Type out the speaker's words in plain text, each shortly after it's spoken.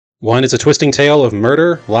One is a twisting tale of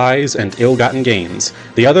murder, lies, and ill-gotten gains.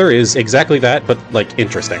 The other is exactly that, but,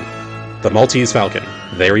 interesting. The Maltese Falcon.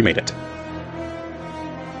 They remade it.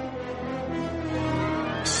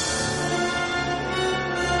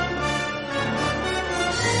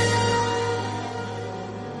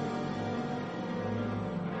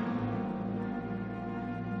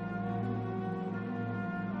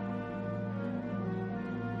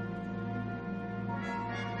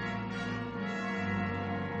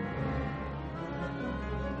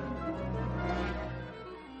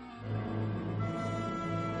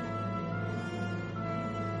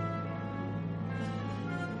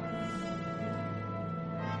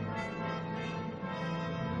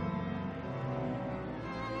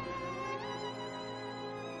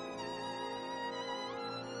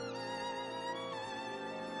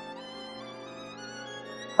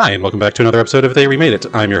 Hi, and welcome back to another episode of They Remade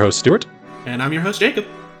It. I'm your host, Stuart. And I'm your host, Jacob.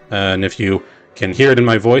 And if you can hear it in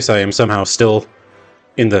my voice, I am somehow still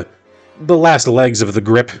in the last legs of the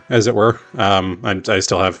grip, as it were. I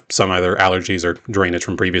still have some either allergies or drainage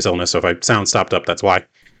from previous illness, so if I sound stopped up, that's why.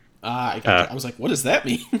 I was like, what does that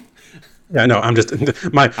mean? Yeah, no, I'm just...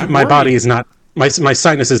 My body is not... My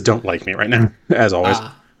sinuses don't like me right now, as always.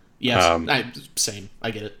 Yes, same. I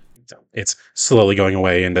get it. So it's slowly going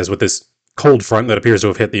away, and as with this cold front that appears to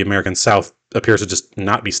have hit the American South appears to just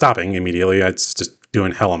not be stopping immediately. It's just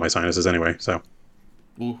doing hell on my sinuses anyway, so.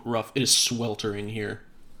 Ooh, rough. It is sweltering here.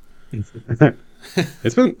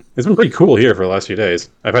 It's been pretty cool here for the last few days.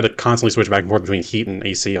 I've had to constantly switch back and forth between heat and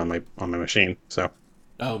AC on my machine, so.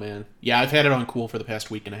 Oh, man. Yeah, I've had it on cool for the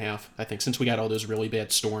past week and a half, I think, since we got all those really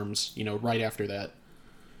bad storms, right after that.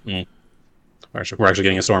 Mm. We're actually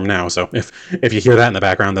getting a storm now, so if you hear that in the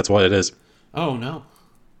background, that's what it is. Oh, no.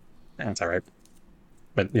 That's all right.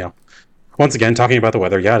 But, once again, talking about the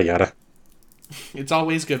weather, yada yada. It's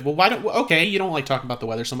always good. Well, okay, you don't like talking about the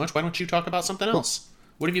weather so much. Why don't you talk about something else?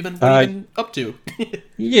 What have you been up to?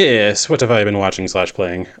 Yes, what have I been watching /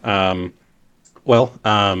 playing? As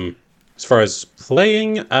far as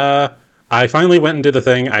playing, I finally went and did the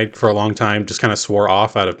thing I, for a long time, just kind of swore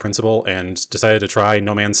off out of principle and decided to try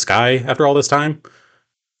No Man's Sky after all this time.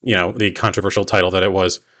 The controversial title that it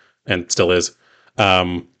was, and still is.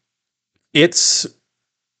 It's,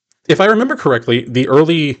 if I remember correctly, the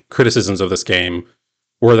early criticisms of this game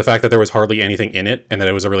were the fact that there was hardly anything in it and that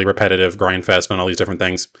it was a really repetitive grind fest and all these different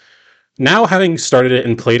things. Now, having started it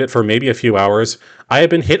and played it for maybe a few hours, I have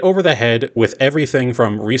been hit over the head with everything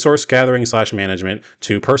from resource gathering / management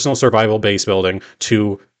to personal survival base building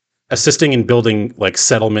to assisting in building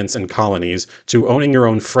settlements and colonies to owning your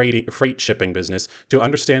own freight shipping business to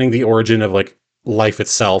understanding the origin of life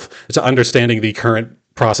itself to understanding the current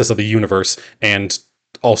process of the universe and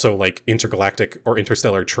also intergalactic or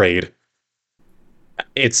interstellar trade.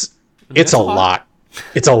 It's a lot.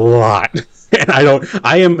 It's a lot. And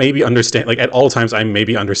I am maybe at all times I'm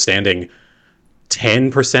maybe understanding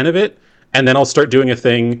 10% of it, and then I'll start doing a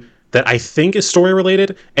thing that I think is story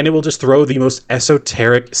related, and it will just throw the most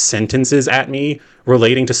esoteric sentences at me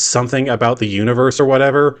relating to something about the universe or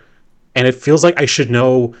whatever, and it feels like I should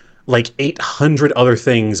know 800 other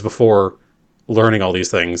things before learning all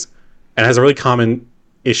these things. And it has a really common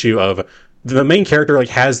issue of the main character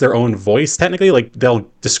has their own voice technically, they'll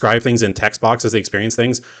describe things in text box as they experience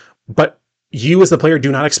things, but you as the player do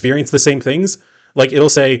not experience the same things. It'll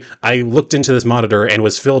say, I looked into this monitor and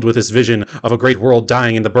was filled with this vision of a great world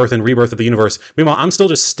dying and the birth and rebirth of the universe. Meanwhile, I'm still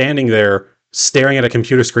just standing there staring at a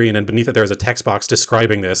computer screen, and beneath it there's a text box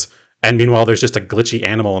describing this, and meanwhile there's just a glitchy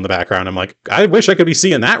animal in the background. I'm like, I wish I could be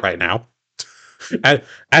seeing that right now.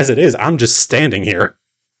 As it is, I'm just standing here.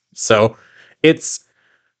 So it's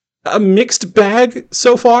a mixed bag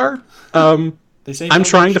so far. They say I'm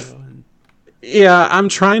trying to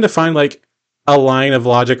find a line of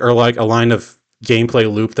logic or a line of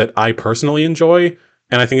gameplay loop that I personally enjoy,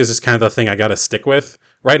 and I think this is kind of the thing I gotta stick with.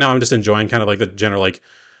 Right now I'm just enjoying kind of the general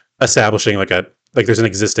establishing there's an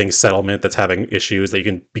existing settlement that's having issues that you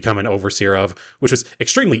can become an overseer of, which was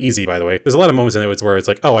extremely easy, by the way. There's a lot of moments in it where it's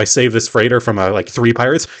oh, I saved this freighter from 3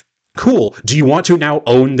 pirates. Cool. Do you want to now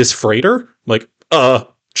own this freighter?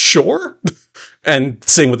 Sure. And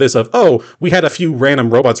same with this of, oh, we had a few random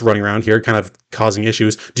robots running around here kind of causing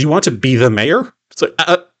issues. Do you want to be the mayor? It's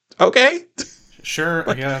okay. Sure,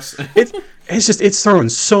 I guess. it's throwing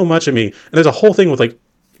so much at me. And there's a whole thing with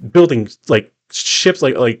building ships,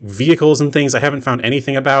 vehicles and things I haven't found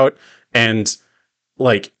anything about. And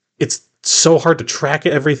it's so hard to track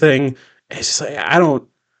everything. It's just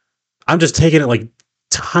I'm just taking it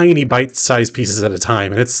tiny bite-sized pieces at a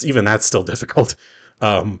time. And that's still difficult.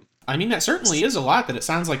 I mean, that certainly is a lot that it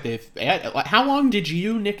sounds like they've added. How long did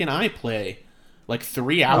you, Nick, and I play like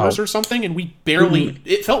 3 hours or something, and we barely.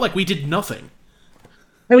 It felt like we did nothing.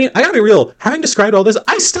 I mean, I gotta be real. Having described all this,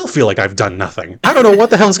 I still feel like I've done nothing. I don't know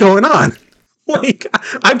what the hell's going on. Like,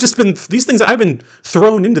 I've just been these things. I've been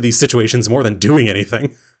thrown into these situations more than doing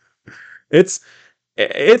anything. It's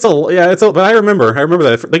but I remember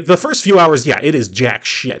that like the first few hours. Yeah, it is jack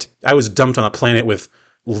shit. I was dumped on a planet with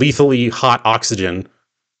lethally hot oxygen,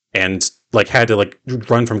 and like had to like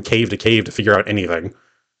run from cave to cave to figure out anything,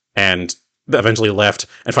 and eventually left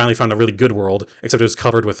and finally found a really good world, except it was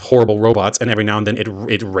covered with horrible robots, and every now and then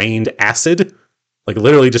it rained acid, like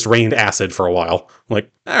literally just rained acid for a while. I'm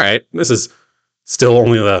like, all right, this is still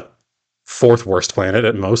only the fourth worst planet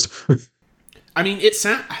at most. I mean, it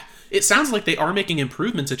sounds like they are making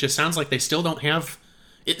improvements. It just sounds like they still don't have.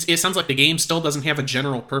 It sounds like the game still doesn't have a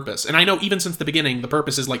general purpose. And I know even since the beginning, the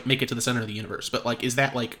purpose is like make it to the center of the universe. But like, is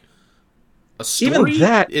that like a story?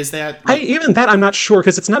 Even that I'm not sure,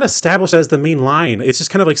 because it's not established as the main line. It's just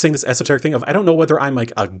kind of like saying this esoteric thing of, I don't know whether I'm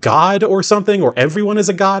like a god or something, or everyone is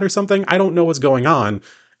a god or something. I don't know what's going on.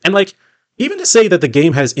 And like, even to say that the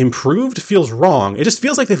game has improved feels wrong. It just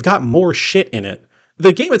feels like they've got more shit in it.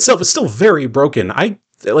 The game itself is still very broken. I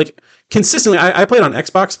like consistently. I played on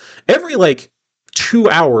Xbox. Every like 2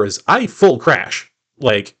 hours, I full crash.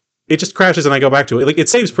 Like, it just crashes and I go back to it. Like, it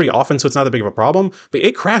saves pretty often, so it's not that big of a problem, but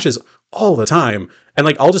it crashes all the time. And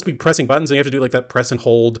like, I'll just be pressing buttons and you have to do like that press and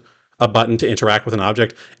hold a button to interact with an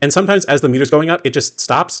object. And sometimes as the meter's going up, it just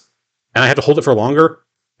stops and I have to hold it for longer,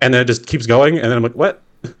 and then it just keeps going. And then I'm like, what?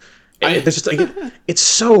 It's just like, it's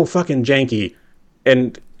so fucking janky.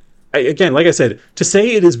 And again, like I said, to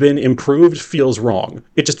say it has been improved feels wrong.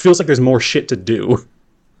 It just feels like there's more shit to do,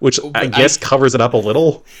 which I guess covers it up a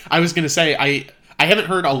little. I was going to say, I haven't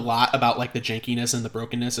heard a lot about like the jankiness and the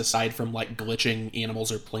brokenness aside from like glitching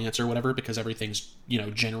animals or plants or whatever, because everything's,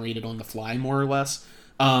 generated on the fly more or less.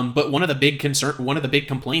 But one of the big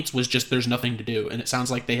complaints was just there's nothing to do. And it sounds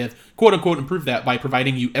like they have quote unquote improved that by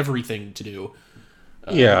providing you everything to do.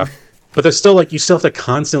 Yeah. But there's still like, you still have to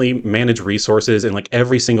constantly manage resources, and like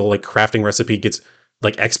every single like crafting recipe gets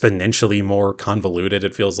like exponentially more convoluted,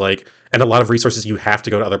 it feels like. And a lot of resources, you have to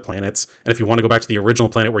go to other planets. And if you want to go back to the original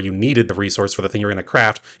planet where you needed the resource for the thing you're going to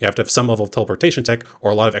craft, you have to have some level of teleportation tech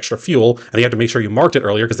or a lot of extra fuel. And you have to make sure you marked it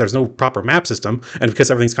earlier because there's no proper map system. And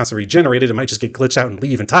because everything's constantly regenerated, it might just get glitched out and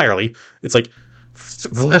leave entirely. It's like,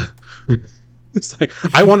 it's like,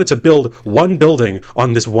 I wanted to build one building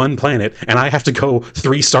on this one planet, and I have to go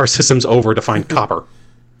 3 star systems over to find copper.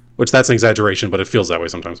 Which, that's an exaggeration, but it feels that way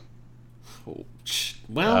sometimes.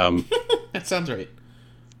 Well, that sounds right.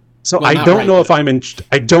 So well, I don't know if I'm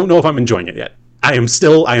enjoying it yet. I am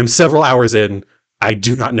several hours in. I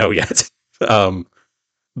do not know yet.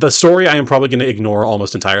 The story I am probably going to ignore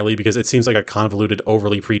almost entirely because it seems like a convoluted,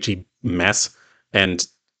 overly preachy mess, and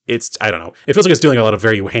I don't know. It feels like it's doing a lot of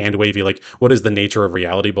very hand wavy, like, what is the nature of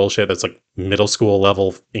reality bullshit that's like middle school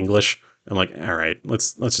level English. I'm like, all right,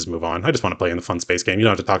 let's just move on. I just want to play in the fun space game. You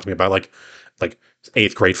don't have to talk to me about like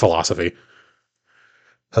 8th grade philosophy.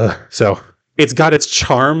 So it's got its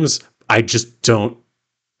charms. I don't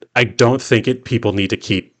think people need to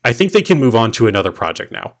keep. I think they can move on to another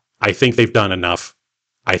project now. I think they've done enough.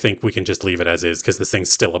 I think we can just leave it as is because this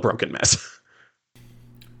thing's still a broken mess.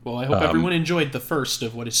 Well, I hope everyone enjoyed the first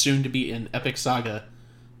of what is soon to be an epic saga.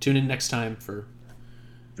 Tune in next time for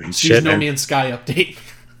Steve's No Man's Sky update.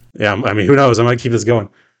 Yeah, I mean, who knows? I might keep this going.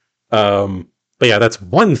 But yeah, that's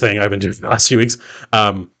one thing I've been doing the last few weeks.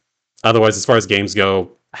 Otherwise, as far as games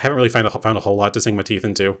go, I haven't really found a whole lot to sink my teeth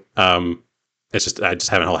into. It's just I just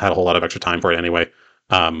haven't had a whole lot of extra time for it anyway.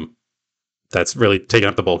 That's really taken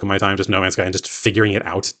up the bulk of my time, just No Man's Sky and just figuring it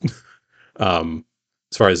out.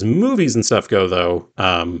 As far as movies and stuff go, though,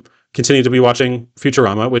 continue to be watching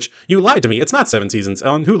Futurama, which you lied to me. It's not 7 seasons.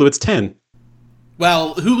 On Hulu, it's 10.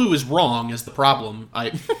 Well, Hulu is wrong is the problem.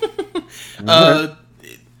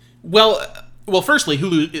 Well, firstly,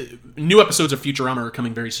 Hulu, new episodes of Futurama are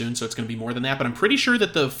coming very soon, so it's going to be more than that, but I'm pretty sure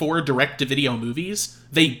that the 4 direct-to-video movies,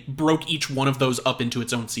 they broke each one of those up into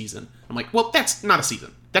its own season. I'm like, well, that's not a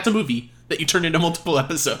season. That's a movie that you turned into multiple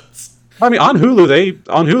episodes. I mean, on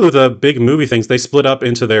Hulu, the big movie things, they split up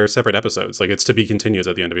into their separate episodes. Like, it's to be continued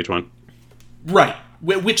at the end of each one. Right.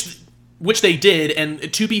 Which they did,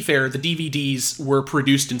 and to be fair, the DVDs were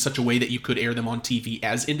produced in such a way that you could air them on TV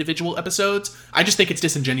as individual episodes. I just think it's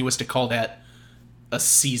disingenuous to call that a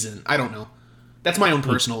season. I don't know. That's my own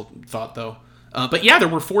personal thought, though. But yeah, there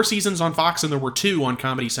were 4 seasons on Fox, and there were 2 on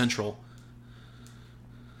Comedy Central.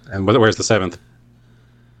 And where's the 7th?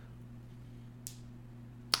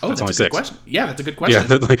 Oh, that's only 6. Question. Yeah, that's a good question.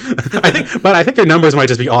 Yeah, I think their numbers might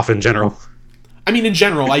just be off in general. I mean, in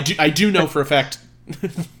general, I do know for a fact.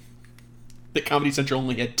 that Comedy Central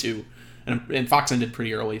only had 2, and Fox ended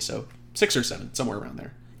pretty early, so 6 or 7, somewhere around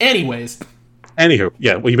there. Anyways, Anywho,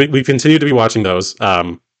 yeah, we continue to be watching those.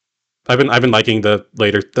 I've been liking the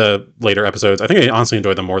later episodes. I think I honestly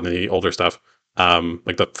enjoyed them more than the older stuff,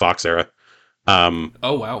 like the Fox era. oh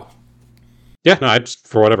wow, Yeah, no,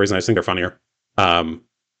 for whatever reason I just think they're funnier.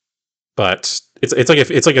 But it's like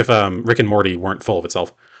if Rick and Morty weren't full of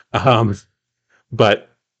itself. Um, but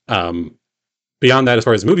beyond that, as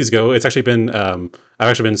far as movies go, it's actually been I've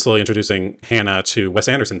actually been slowly introducing Hannah to Wes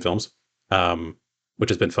Anderson films, which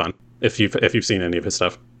has been fun. If you've seen any of his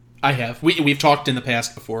stuff. I have. We've talked in the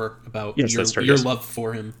past before about Yes, that's true, your yes. love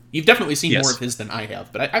for him. You've definitely seen Yes. more of his than I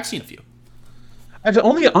have, but I've seen a few. I've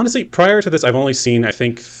only honestly prior to this I've only seen I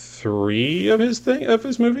think 3 of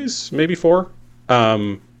his movies, maybe 4.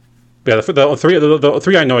 Yeah, the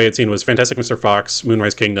three I know I had seen was Fantastic Mr. Fox,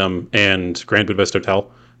 Moonrise Kingdom, and Grand Budapest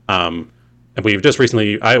Hotel. And we've just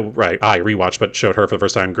recently I rewatched but showed her for the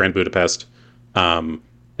first time Grand Budapest.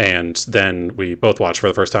 And then we both watched for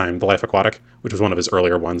the first time The Life Aquatic, which was one of his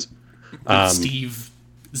earlier ones. Steve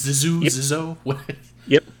Zissou. What?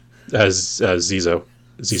 Yep, Zissou,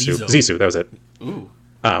 that was it. Ooh.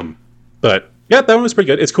 But yeah, that one was pretty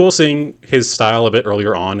good. It's cool seeing his style a bit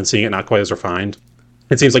earlier on and seeing it not quite as refined.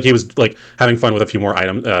 It seems like he was like having fun with a few more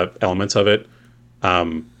elements of it.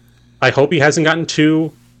 I hope he hasn't gotten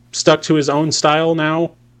too stuck to his own style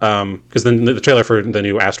now, because then the trailer for the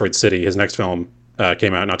new Asteroid City, his next film,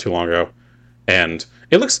 came out not too long ago, and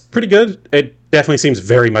it looks pretty good. It definitely seems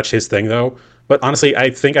very much his thing, though. But honestly,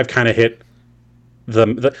 I think I've kind of hit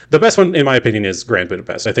the best one in my opinion is Grand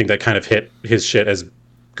Budapest. I think that kind of hit his shit as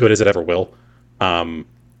good as it ever will.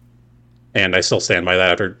 And I still stand by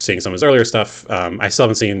that after seeing some of his earlier stuff. I still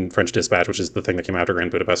haven't seen French Dispatch, which is the thing that came after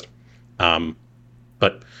Grand Budapest.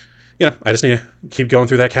 But I just need to keep going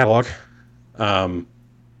through that catalog.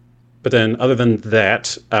 But then, other than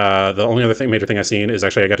that, the only other major thing I've seen is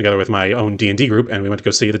actually I got together with my own D&D group, and we went to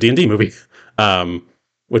go see the D&D movie,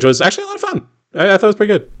 which was actually a lot of fun. I thought it was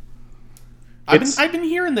pretty good. I've been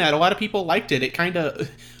hearing that a lot of people liked it. It kind of,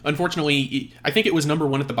 unfortunately, I think it was number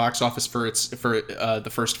 1 at the box office for the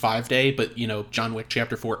first 5 day, but John Wick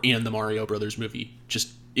Chapter 4 and the Mario Brothers movie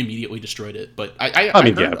just immediately destroyed it. But I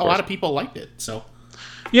heard a lot of people liked it, so.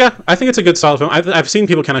 Yeah, I think it's a good solid film. I've seen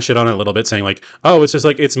people kind of shit on it a little bit, saying like, "Oh, it's just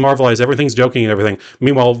like it's Marvelized, everything's joking and everything."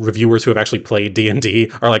 Meanwhile, reviewers who have actually played D&D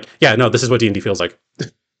are like, "Yeah, no, this is what D&D feels like."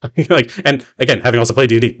 Like, and again, having also played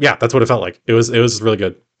D&D, yeah, that's what it felt like. It was really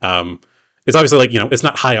good. It's obviously like it's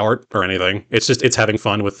not high art or anything. It's having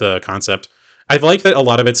fun with the concept. I like that a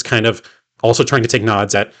lot of it's kind of also trying to take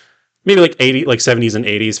nods at maybe like 70s and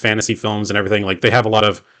 80s fantasy films and everything. Like they have a lot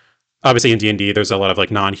of. Obviously in D&D, there's a lot of like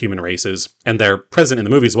non-human races, and they're present in the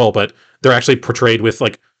movie as well, but they're actually portrayed with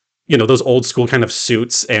like, those old school kind of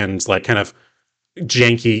suits and like kind of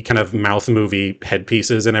janky kind of mouth movie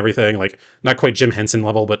headpieces and everything. Like not quite Jim Henson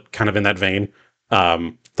level, but kind of in that vein.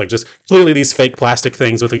 Like just clearly these fake plastic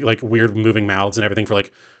things with like weird moving mouths and everything for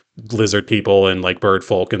like lizard people and like bird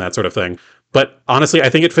folk and that sort of thing. But honestly, I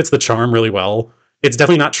think it fits the charm really well. It's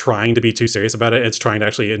definitely not trying to be too serious about it. It's trying to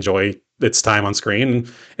actually enjoy its time on screen.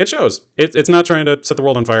 And it shows. It's not trying to set the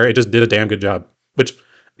world on fire. It just did a damn good job. Which,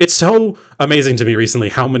 it's so amazing to me recently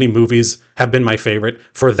how many movies have been my favorite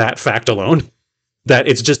for that fact alone. That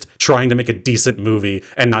it's just trying to make a decent movie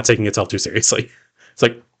and not taking itself too seriously. It's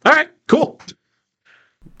like, all right, cool.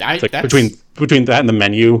 It's like between that and the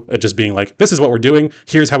menu, just being like, this is what we're doing.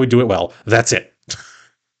 Here's how we do it well. That's it.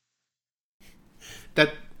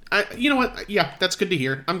 You know what? Yeah, that's good to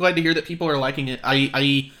hear. I'm glad to hear that people are liking it.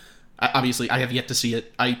 I obviously I have yet to see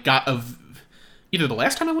it. I got either the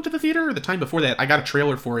last time I went to the theater or the time before that. I got a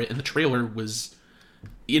trailer for it, and the trailer was,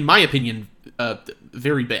 in my opinion,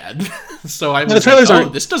 very bad. So I was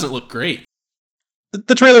like, this doesn't look great.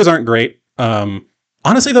 The trailers aren't great.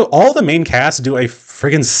 Honestly, though, all the main cast do a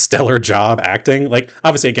friggin' stellar job acting. Like,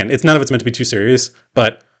 obviously, again, none of it's meant to be too serious,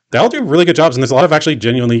 but they all do really good jobs, and there's a lot of actually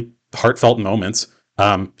genuinely heartfelt moments.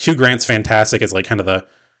 Hugh Grant's fantastic as like kind of the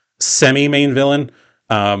semi-main villain.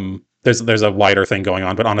 There's a wider thing going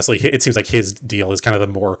on, but honestly, it seems like his deal is kind of the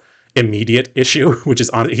more immediate issue, which is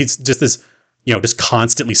he's just this, just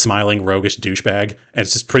constantly smiling roguish douchebag, and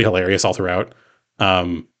it's just pretty hilarious all throughout.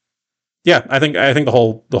 Yeah, I think the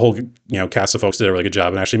whole cast of folks did a really good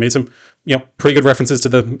job and actually made some pretty good references to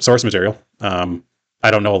the source material. I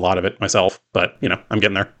don't know a lot of it myself, but I'm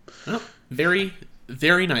getting there. Oh, very,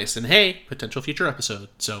 very nice. And hey, potential future episode.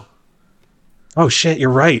 So. Oh shit, you're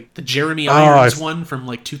right. The Jeremy Irons one from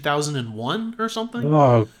like 2001 or something.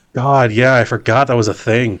 Oh god, yeah, I forgot that was a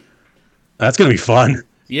thing. That's gonna be fun.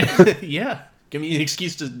 Yeah, yeah. Give me an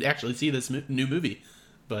excuse to actually see this new movie.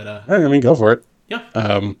 But I mean, go for it. yeah.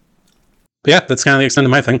 But yeah, that's kind of the extent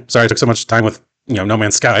of my thing. Sorry I took so much time with, No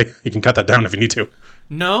Man's Sky. You can cut that down if you need to.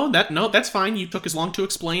 No, that's fine. You took as long to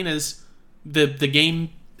explain as the game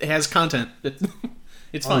has content.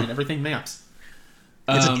 It's fine. Everything maps.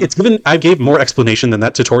 I gave more explanation than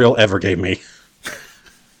that tutorial ever gave me.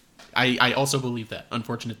 I also believe that.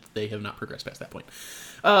 Unfortunate that they have not progressed past that point.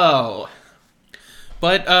 Oh.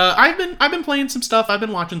 But I've been playing some stuff. I've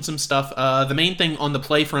been watching some stuff. The main thing on the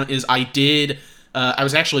play front is I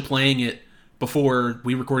was actually playing it before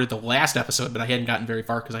we recorded the last episode, but I hadn't gotten very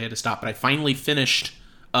far because I had to stop. But I finally finished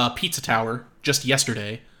Pizza Tower just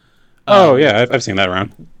yesterday. Yeah, I've seen that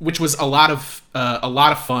around. Which was a lot of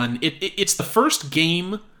fun. It's the first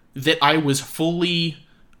game that I was fully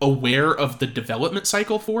aware of the development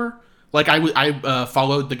cycle for. Like I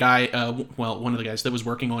followed the guy, one of the guys that was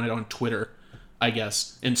working on it on Twitter, I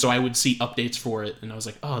guess, and so I would see updates for it, and I was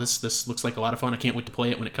like, oh, this looks like a lot of fun. I can't wait to play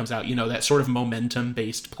it when it comes out. That sort of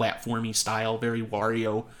momentum-based platformy style, very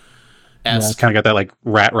Wario-esque. Yeah, kind of got that like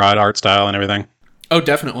rat rod art style and everything. Oh,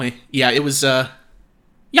 definitely. Yeah, it was. That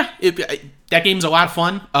game's a lot of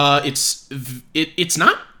fun. It's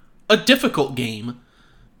not a difficult game,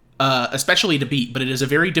 especially to beat, but it is a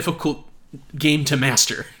very difficult game to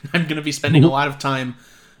master. I'm going to be spending a lot of time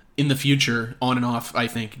in the future, on and off, I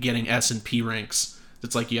think, getting S and P ranks.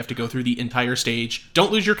 It's like you have to go through the entire stage.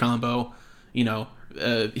 Don't lose your combo.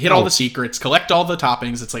 Hit all the secrets, collect all the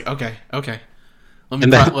toppings. It's like, okay.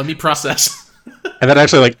 Let me process. And that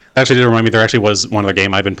actually did remind me. There actually was one other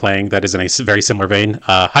game I've been playing that is in a very similar vein.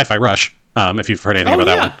 Hi-Fi Rush. If you've heard anything about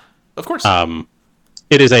that one, of course.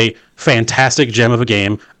 It is a fantastic gem of a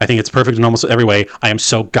game. I think it's perfect in almost every way. I am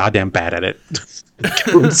so goddamn bad at it.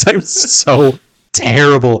 I'm so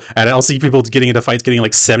terrible at it. I'll see people getting into fights getting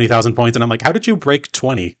like 70,000 points, and I'm like, how did you break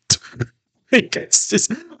 20? It's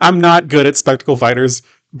just, I'm not good at spectacle fighters,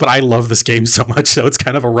 but I love this game so much, so it's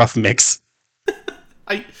kind of a rough mix.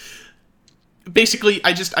 I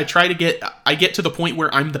get to the point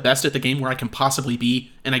where I'm the best at the game where I can possibly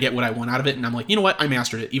be, and I get what I want out of it, and I'm like, you know what, I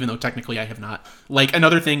mastered it, even though technically I have not. Like,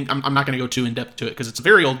 another thing, I'm not going to go too in-depth to it, because it's a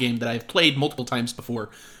very old game that I've played multiple times before,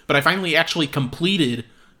 but I finally actually completed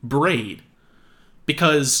Braid,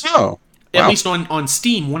 because at least on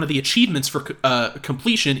Steam, one of the achievements for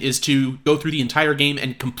completion is to go through the entire game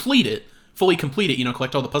and fully complete it,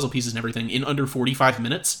 collect all the puzzle pieces and everything in under 45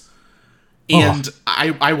 minutes. And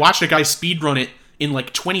I watched a guy speedrun it in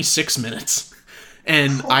like 26 minutes.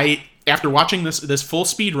 And after watching this full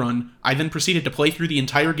speedrun, I then proceeded to play through the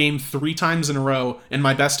entire game 3 times in a row, and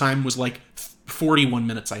my best time was like 41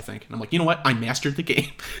 minutes, I think. And I'm like, you know what? I mastered the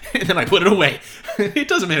game. And then I put it away. It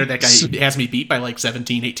doesn't matter that guy has me beat by like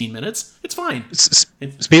 17, 18 minutes. It's fine.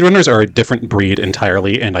 Speedrunners are a different breed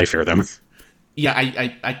entirely, and I fear them. Yeah,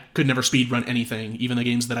 I could never speedrun anything, even the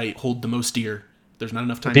games that I hold the most dear. There's not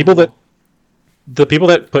enough time. The people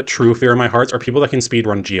that put true fear in my hearts are people that can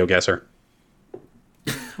speedrun GeoGuessr.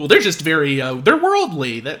 Well, they're just very, they're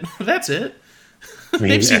worldly. That's it. I mean,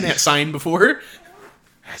 they've seen that sign before.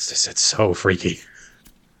 It's so freaky.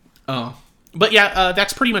 Oh. But yeah,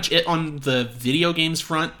 that's pretty much it on the video games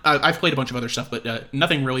front. I've played a bunch of other stuff, but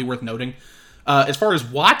nothing really worth noting. As far as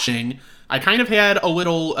watching, I kind of had a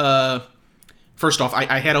little, first off,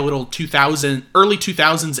 I had a little early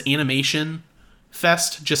 2000s animation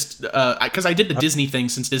fest, just because I did the Disney thing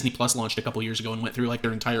since Disney Plus launched a couple years ago and went through like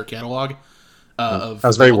their entire catalog. I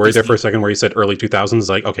was very worried there for a second where you said early 2000s.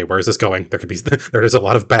 Like, okay, where is this going? There is a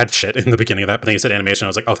lot of bad shit in the beginning of that, but then you said animation. I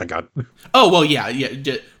was like, oh, thank God. Oh, well, yeah.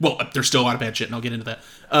 Well, there's still a lot of bad shit, and I'll get into that.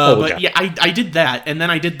 I did that, and then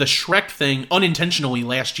I did the Shrek thing unintentionally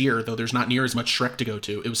last year, though there's not near as much Shrek to go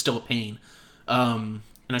to. It was still a pain. And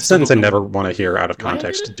I never want to hear out of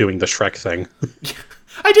context doing the Shrek thing.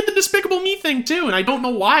 I did the Despicable Me thing, too, and I don't know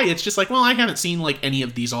why. It's just like, well, I haven't seen like any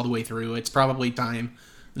of these all the way through. It's probably time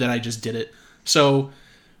that I just did it. So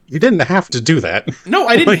you didn't have to do that. No,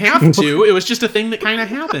 I didn't have to. It was just a thing that kind of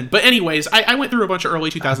happened. But anyways, I went through a bunch of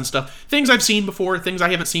early 2000 stuff. Things I've seen before, things I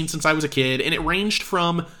haven't seen since I was a kid. And it ranged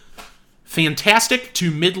from fantastic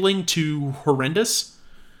to middling to horrendous.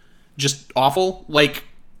 Just awful. Like,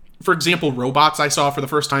 for example, Robots I saw for the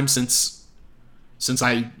first time since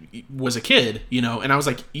I was a kid, and I was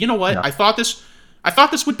like, you know what? Yeah. I thought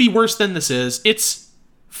this would be worse than this is. It's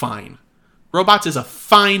fine. Robots is a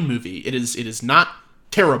fine movie. It is not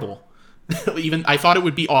terrible. Even I thought it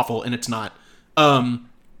would be awful, and it's not. And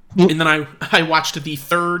then I watched the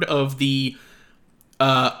third of the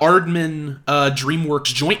Aardman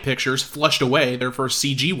DreamWorks joint pictures, Flushed Away, their first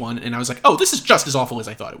CG one, and I was like, oh, this is just as awful as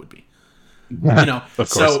I thought it would be. Of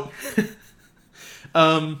course. So,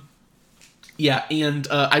 Yeah, and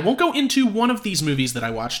I won't go into one of these movies that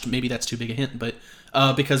I watched. Maybe that's too big a hint, but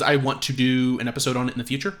because I want to do an episode on it in the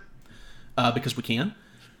future, because we can.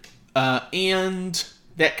 And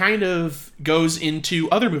that kind of goes into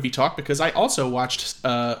other movie talk, because I also watched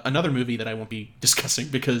another movie that I won't be discussing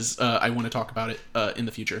because I want to talk about it in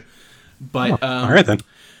the future. But all right then.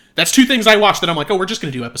 That's two things I watched that I'm like, oh, we're just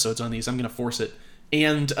going to do episodes on these. I'm going to force it.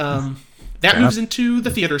 And that moves into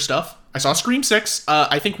the theater stuff. I saw Scream 6.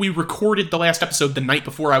 I think we recorded the last episode the night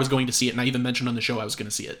before I was going to see it, and I even mentioned on the show I was going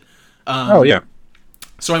to see it. Oh, yeah.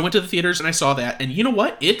 So I went to the theaters and I saw that, and you know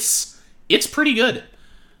what? It's pretty good.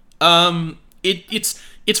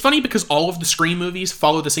 It's funny because all of the Scream movies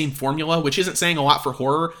follow the same formula, which isn't saying a lot for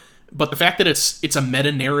horror, but the fact that it's a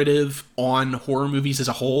meta-narrative on horror movies as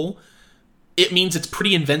a whole, it means it's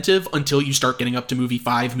pretty inventive until you start getting up to movie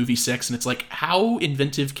 5, movie 6, and it's like, how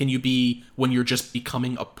inventive can you be when you're just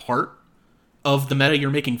becoming a part of the meta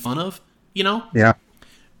you're making fun of, you know? Yeah.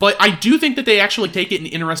 But I do think that they actually take it in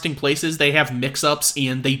interesting places. They have mix-ups,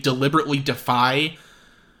 and they deliberately defy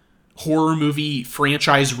horror movie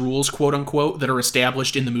franchise rules, quote-unquote, that are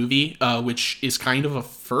established in the movie, which is kind of a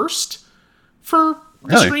first for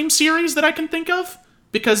the Scream series that I can think of,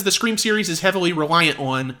 because the Scream series is heavily reliant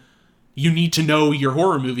on you need to know your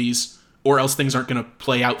horror movies or else things aren't going to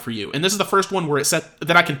play out for you. And this is the first one where it's set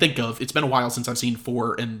that I can think of. It's been a while since I've seen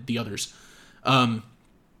 4 and the others.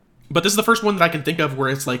 But this is the first one that I can think of where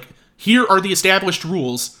it's like, here are the established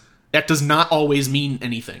rules. That does not always mean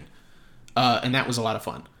anything. And that was a lot of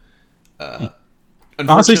fun.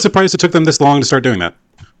 Honestly surprised it took them this long to start doing that.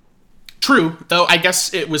 True, though I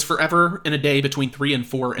guess it was forever and a day between 3 and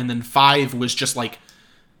 4, and then 5 was just like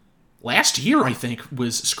last year, I think,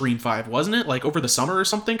 was Scream 5, wasn't it? Like, over the summer or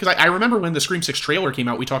something? Because I remember when the Scream 6 trailer came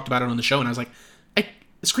out, we talked about it on the show, and I was like,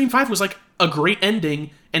 Scream 5 was, like, a great ending,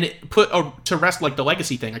 and it put to rest, like, the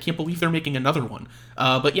legacy thing. I can't believe they're making another one.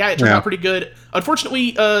 But yeah, it turned out pretty good.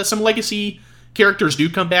 Unfortunately, some legacy characters do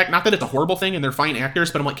come back. Not that it's a horrible thing, and they're fine actors,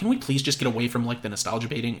 but I'm like, can we please just get away from, like, the nostalgia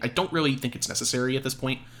baiting? I don't really think it's necessary at this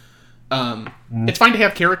point. It's fine to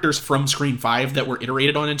have characters from Scream 5 that were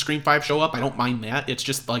iterated on in Scream 5 show up. I don't mind that. It's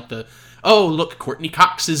just like oh, look, Courtney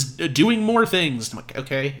Cox is doing more things. I'm like,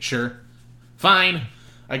 okay, sure. Fine,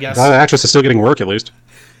 I guess. The actress is still getting work, at least.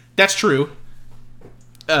 That's true.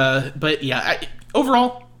 But yeah,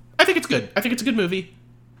 overall, I think it's good. I think it's a good movie.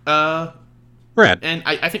 Brad. And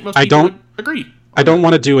I think most people would agree. I don't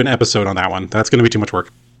want to do an episode on that one. That's going to be too much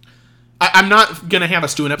work. I'm not going to have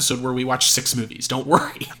us do an episode where we watch 6 movies. Don't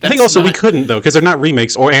worry. I think also we couldn't, though, because they're not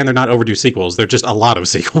remakes, and they're not overdue sequels. They're just a lot of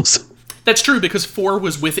sequels. That's true, because 4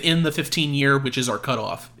 was within the 15-year, which is our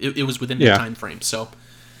cutoff. It was within that time frame, so.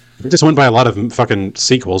 If we just went by a lot of fucking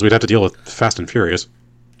sequels, we'd have to deal with Fast and Furious.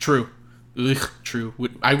 True. Ugh, true.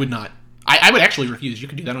 I would not. I would actually refuse. You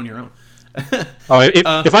could do that on your own.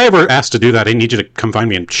 If I ever asked to do that, I need you to come find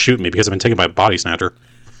me and shoot me, because I've been taken by a body snatcher.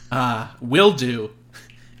 Will do.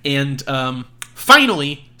 And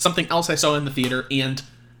finally, something else I saw in the theater, and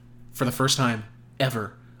for the first time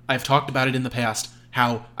ever, I've talked about it in the past,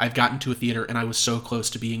 how I've gotten to a theater and I was so close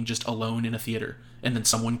to being just alone in a theater, and then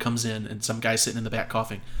someone comes in and some guy's sitting in the back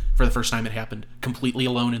coughing. For the first time it happened, completely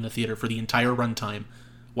alone in the theater for the entire runtime.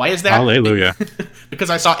 Why is that? Hallelujah. Because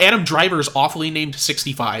I saw Adam Driver's awfully named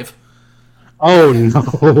 65. Oh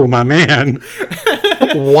no, my man.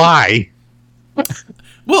 Why?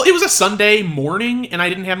 Well, it was a Sunday morning, and I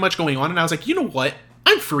didn't have much going on, and I was like, you know what?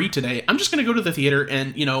 I'm free today. I'm just going to go to the theater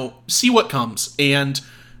and, see what comes. And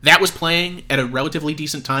that was playing at a relatively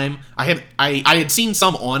decent time. I had seen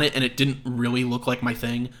some on it, and it didn't really look like my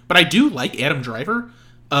thing. But I do like Adam Driver,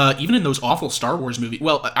 even in those awful Star Wars movies.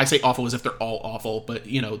 Well, I say awful as if they're all awful, but,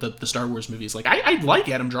 the Star Wars movies. Like, I like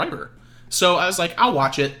Adam Driver. So I was like, I'll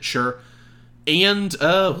watch it, sure. And,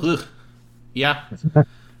 yeah.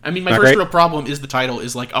 I mean, my first real problem is the title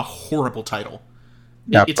is like a horrible title.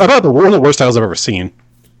 Yeah, it's about one of the worst titles I've ever seen.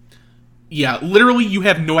 Yeah, literally, you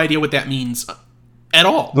have no idea what that means at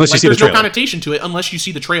all. Unless you see the trailer. There's no connotation to it unless you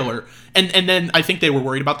see the trailer. And then I think they were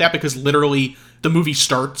worried about that because literally the movie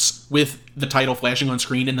starts with the title flashing on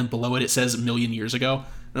screen, and then below it says "a million years ago."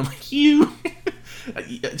 And I'm like, you,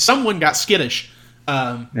 someone got skittish.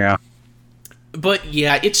 Yeah. But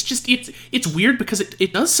yeah, it's weird because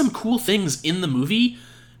it does some cool things in the movie.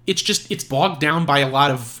 It's bogged down by a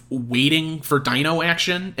lot of waiting for dino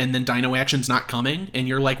action, and then dino action's not coming, and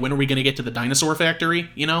you're like, when are we going to get to the dinosaur factory,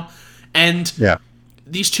 And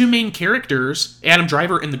these two main characters, Adam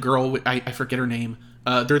Driver and the girl, I forget her name,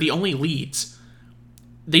 they're the only leads.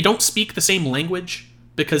 They don't speak the same language,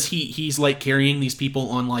 because he's like carrying these people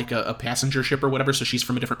on like a passenger ship or whatever, so she's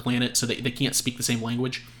from a different planet, so they can't speak the same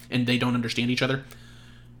language, and they don't understand each other.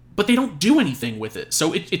 but they don't do anything with it.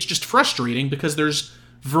 So it's just frustrating because there's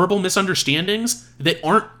verbal misunderstandings that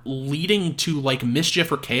aren't leading to like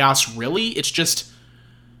mischief or chaos. Really, it's just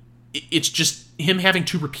him having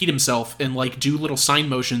to repeat himself and like do little sign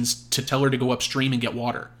motions to tell her to go upstream and get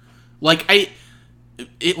water. Like, I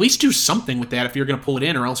at least do something with that if you're going to pull it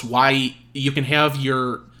in, or else why you can have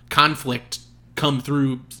your conflict come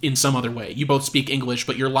through in some other way. You both speak English,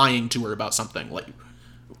 but you're lying to her about something. Like,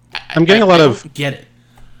 I'm getting I don't get it.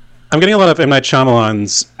 I'm getting a lot of M. Night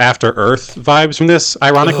Shyamalan's After Earth vibes from this,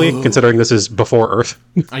 ironically, considering this is before Earth.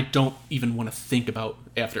 I don't even want to think about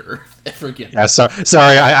After Earth ever again. Yeah,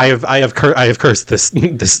 sorry, I have cursed this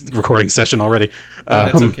recording session already.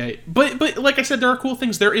 That's okay. But like I said, there are cool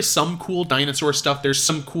things. There is some cool dinosaur stuff. There's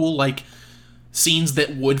some cool like scenes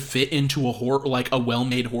that would fit into a horror, like a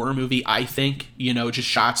well-made horror movie. I think, just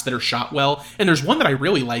shots that are shot well. And there's one that I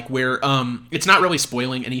really like where it's not really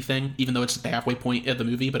spoiling anything, even though it's at the halfway point of the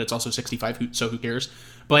movie, but it's also 65, so who cares?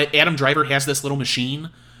 But Adam Driver has this little machine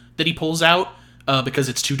that he pulls out because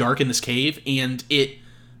it's too dark in this cave, and it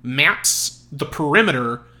maps the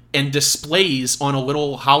perimeter and displays on a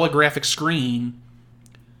little holographic screen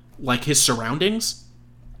like his surroundings.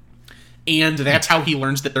 And that's how he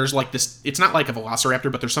learns that there's like this, it's not like a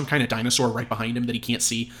velociraptor, but there's some kind of dinosaur right behind him that he can't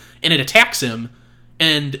see, and it attacks him,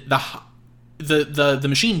 and the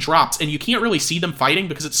machine drops, and you can't really see them fighting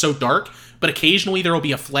because it's so dark, but occasionally there will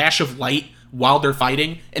be a flash of light while they're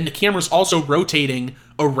fighting, and the camera's also rotating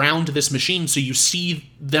around this machine, so you see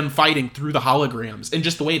them fighting through the holograms, and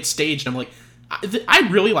just the way it's staged, I'm like, I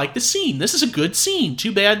really like this scene. This is a good scene.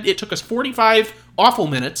 Too bad it took us 45 awful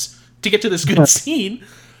minutes to get to this good scene.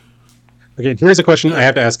 Okay, here's a question I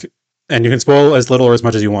have to ask, and you can spoil as little or as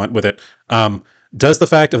much as you want with it. Does the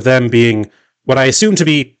fact of them being what I assume to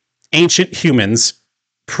be ancient humans,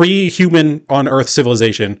 pre-human on Earth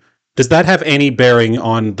civilization, does that have any bearing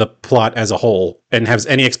on the plot as a whole, and has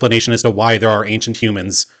any explanation as to why there are ancient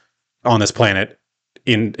humans on this planet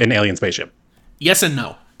in an alien spaceship? Yes and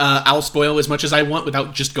no. I'll spoil as much as I want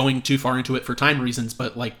without just going too far into it for time reasons,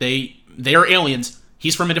 but like they are aliens.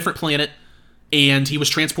 He's from a different planet. And he was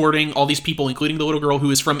transporting all these people, including the little girl who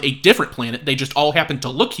is from a different planet. They just all happen to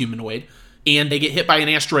look humanoid. And they get hit by an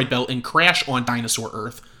asteroid belt and crash on Dinosaur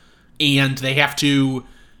Earth. And they have to...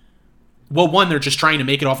 Well, one, they're just trying to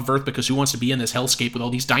make it off of Earth because who wants to be in this hellscape with all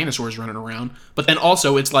these dinosaurs running around? But then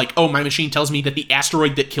also, it's like, oh, my machine tells me that the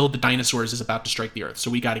asteroid that killed the dinosaurs is about to strike the Earth. So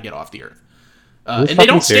we got to get off the Earth. And they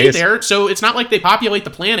don't stay there, so it's not like they populate the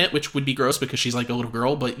planet, which would be gross because she's like a little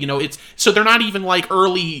girl, but, it's... So they're not even, like,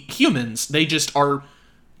 early humans. They just are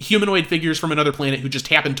humanoid figures from another planet who just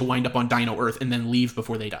happen to wind up on Dino Earth and then leave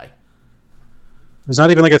before they die. There's not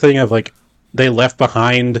even, like, a thing of, like, they left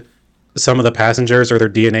behind some of the passengers or their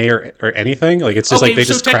DNA or anything? Like, it's just like they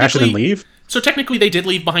just crash and then leave? So technically they did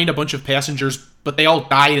leave behind a bunch of passengers, but they all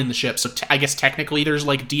died in the ship, so I guess technically there's,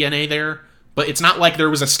 like, DNA there. But it's not like there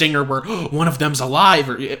was a stinger where one of them's alive,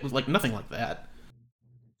 or like nothing like that.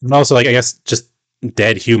 And also, like, I guess just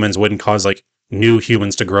dead humans wouldn't cause like new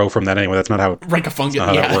humans to grow from that anyway. That's not how like a fungus.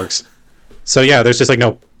 That works. So yeah, there's just like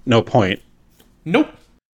no point. Nope.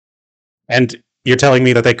 And you're telling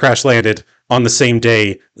me that they crash landed on the same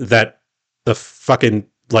day that the fucking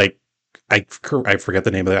like I forget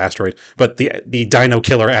the name of the asteroid, but the Dino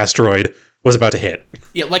Killer asteroid was about to hit.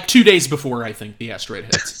 Yeah, like 2 days before I think the asteroid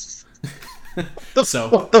hits.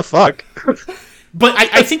 What the fuck? But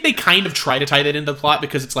I think they kind of try to tie that into the plot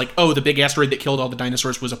because it's like, oh, the big asteroid that killed all the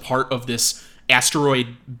dinosaurs was a part of this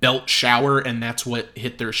asteroid belt shower, and that's what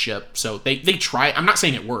hit their ship. So they try. I'm not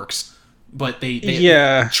saying it works, but they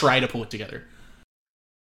try to pull it together.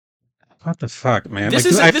 What the fuck, man? This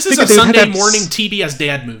is a Sunday morning TBS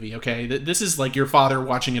dad movie, okay? This is like your father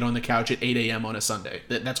watching it on the couch at 8 a.m. on a Sunday.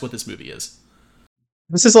 That's what this movie is.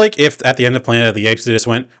 This is like if at the end of Planet of the Apes they just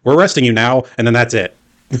went, we're arresting you now, and then that's it.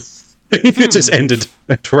 It just ended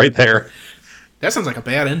right there. That sounds like a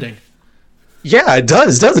bad ending. Yeah, it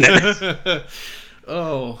does, doesn't it?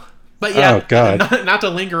 Oh. But yeah, oh, God. Not to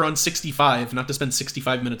linger on 65, not to spend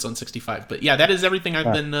 65 minutes on 65, but yeah, that is everything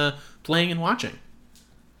I've been playing and watching.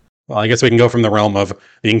 Well, I guess we can go from the realm of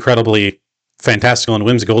the incredibly fantastical and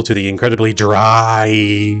whimsical to the incredibly dry.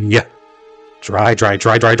 Dry.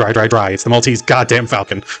 It's the Maltese goddamn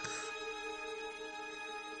Falcon.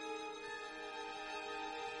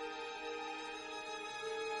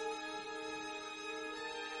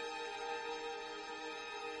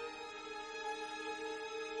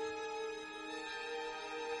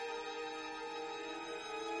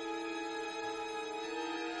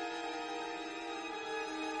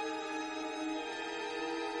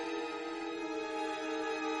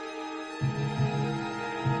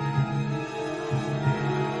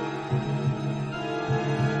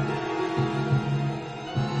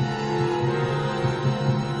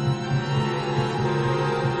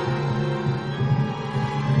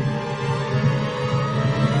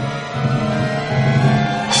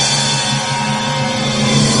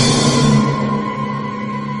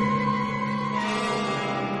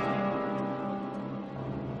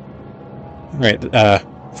 Right.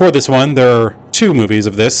 For this one, there are two movies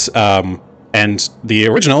of this, and the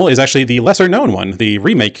original is actually the lesser known one. The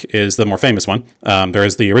remake is the more famous one. There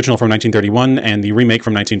is the original from 1931 and the remake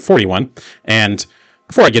from 1941. And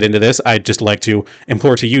before I get into this, I'd just like to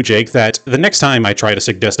implore to you, Jake, that the next time I try to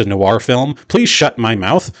suggest a noir film, please shut my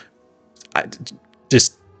mouth. I,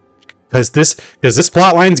 just because this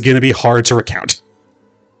plot line's going to be hard to recount.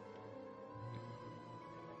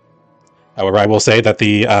 However, I will say that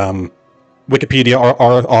the Wikipedia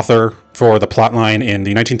author for the plotline in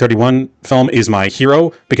the 1931 film is my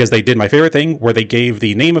hero because they did my favorite thing where they gave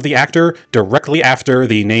the name of the actor directly after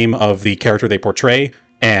the name of the character they portray,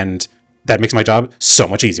 and that makes my job so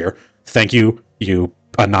much easier. Thank you, you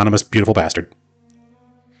anonymous beautiful bastard.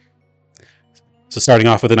 So starting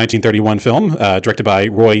off with the 1931 film, directed by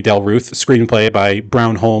Roy Del Ruth, screenplay by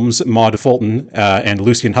Brown Holmes, Maud Fulton, and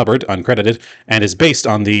Lucian Hubbard, uncredited, and is based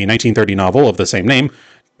on the 1930 novel of the same name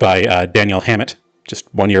by Daniel Hammett,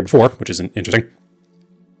 just 1 year before, which is interesting.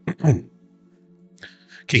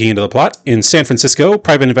 Kicking into the plot, in San Francisco,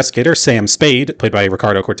 private investigator Sam Spade, played by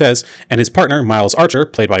Ricardo Cortez, and his partner Miles Archer,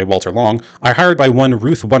 played by Walter Long, are hired by one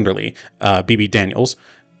Ruth Wonderly, B.B. Daniels,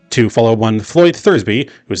 to follow one Floyd Thursby,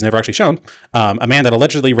 who was never actually shown, a man that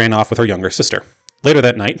allegedly ran off with her younger sister. Later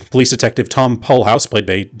that night, police detective Tom Polhouse, played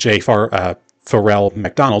by J. Farrell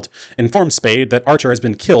MacDonald, informs Spade that Archer has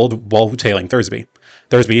been killed while tailing Thursby.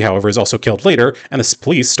 Thursby, however, is also killed later, and the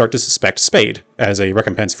police start to suspect Spade as a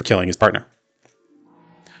recompense for killing his partner.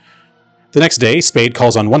 The next day, Spade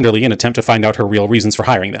calls on Wonderly in an attempt to find out her real reasons for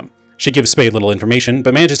hiring them. She gives Spade little information,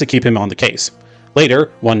 but manages to keep him on the case.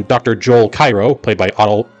 Later, one Dr. Joel Cairo, played by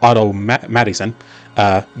Otto Madison,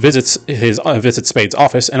 visits Spade's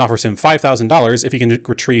office and offers him $5,000 if he can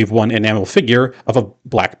retrieve one enamel figure of a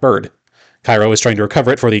black bird. Cairo is trying to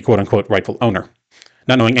recover it for the quote-unquote rightful owner.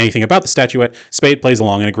 Not knowing anything about the statuette, Spade plays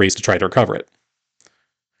along and agrees to try to recover it.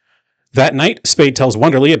 That night, Spade tells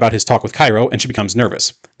Wonderly about his talk with Cairo, and she becomes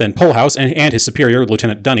nervous. Then Polhouse and his superior,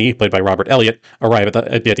 Lieutenant Dunny, played by Robert Elliott, arrive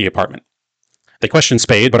at the apartment. They question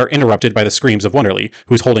Spade, but are interrupted by the screams of Wonderly,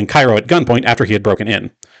 who's holding Cairo at gunpoint after he had broken in.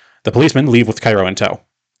 The policemen leave with Cairo in tow.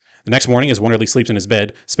 The next morning, as Wonderly sleeps in his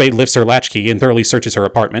bed, Spade lifts her latchkey and thoroughly searches her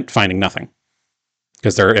apartment, finding nothing.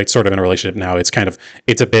 Because they're sort of in a relationship now,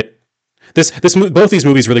 it's a bit... Both these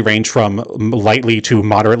movies really range from lightly to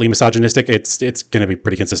moderately misogynistic. It's going to be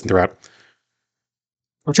pretty consistent throughout.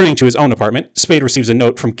 Returning to his own apartment, Spade receives a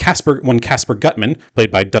note from Casper Gutman,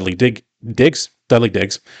 played by Dudley Diggs,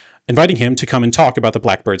 inviting him to come and talk about the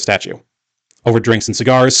Blackbird statue. Over drinks and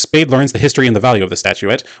cigars, Spade learns the history and the value of the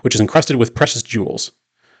statuette, which is encrusted with precious jewels.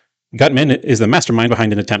 Gutman is the mastermind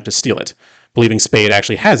behind an attempt to steal it. Believing Spade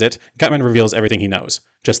actually has it, Gutman reveals everything he knows.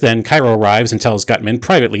 Just then, Cairo arrives and tells Gutman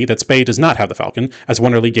privately that Spade does not have the Falcon, as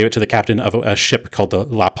Wonderly gave it to the captain of a ship called the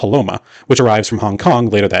La Paloma, which arrives from Hong Kong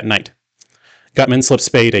later that night. Gutman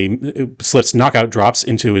slips knockout drops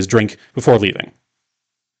into his drink before leaving.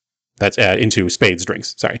 That's into Spade's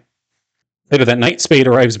drinks, sorry. Later that night, Spade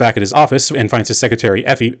arrives back at his office and finds his secretary,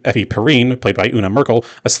 Effie Perrine, played by Una Merkel,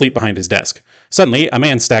 asleep behind his desk. Suddenly, a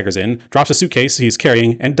man staggers in, drops a suitcase he's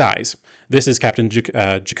carrying, and dies. This is Captain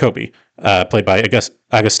Jacoby, played by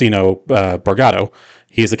Agostino Borgato.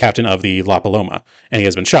 He is the captain of the La Paloma, and he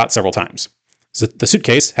has been shot several times. So the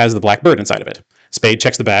suitcase has the black bird inside of it. Spade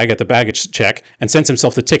checks the bag at the baggage check and sends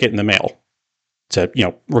himself the ticket in the mail to,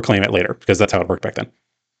 reclaim it later, because that's how it worked back then.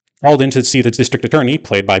 Called in to see the district attorney,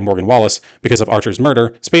 played by Morgan Wallace, because of Archer's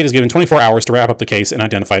murder, Spade is given 24 hours to wrap up the case and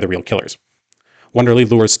identify the real killers. Wonderly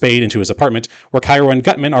lures Spade into his apartment, where Cairo and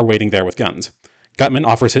Gutman are waiting there with guns. Gutman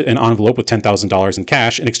offers an envelope with $10,000 in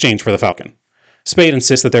cash in exchange for the Falcon. Spade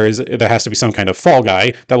insists that there has to be some kind of fall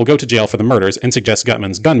guy that will go to jail for the murders and suggests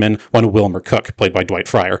Gutman's gunman, one Wilmer Cook, played by Dwight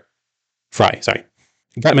Fry.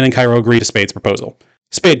 Gutman and Cairo agree to Spade's proposal.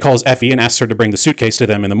 Spade calls Effie and asks her to bring the suitcase to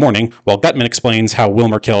them in the morning, while Gutman explains how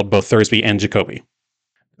Wilmer killed both Thursby and Jacoby.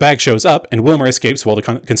 The bag shows up, and Wilmer escapes while the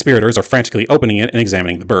conspirators are frantically opening it and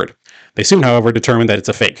examining the bird. They soon, however, determine that it's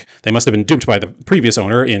a fake. They must have been duped by the previous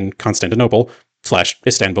owner in Constantinople /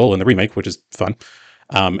 Istanbul in the remake, which is fun.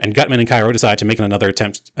 And Gutman and Cairo decide to make another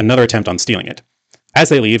attempt on stealing it. As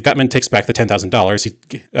they leave, Gutman takes back the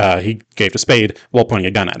 $10,000 he gave to Spade while pointing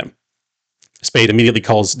a gun at him. Spade immediately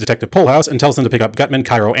calls Detective Polhouse and tells them to pick up Gutman,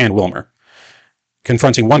 Cairo, and Wilmer.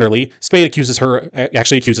 Confronting Wonderly, Spade accuses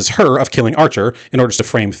her of killing Archer in order to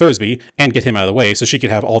frame Thursby and get him out of the way so she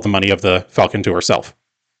could have all the money of the Falcon to herself.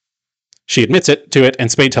 She admits to it,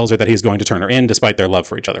 and Spade tells her that he's going to turn her in despite their love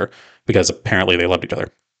for each other, because apparently they loved each other.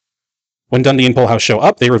 When Dundee and Polhouse show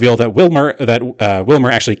up, they reveal that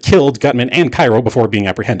Wilmer actually killed Gutman and Cairo before being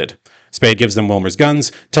apprehended. Spade gives them Wilmer's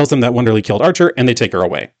guns, tells them that Wonderly killed Archer, and they take her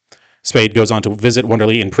away. Spade goes on to visit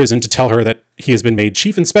Wonderly in prison to tell her that he has been made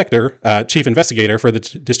chief investigator for the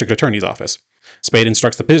district attorney's office. Spade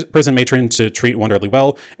instructs the prison matron to treat Wonderly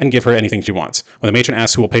well and give her anything she wants. When the matron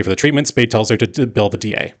asks who will pay for the treatment, Spade tells her to bill the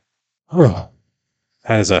DA. Oh,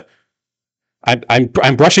 that is a... I'm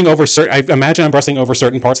brushing over I imagine I'm brushing over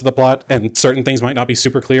certain parts of the plot, and certain things might not be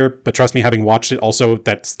super clear, but trust me, having watched it also,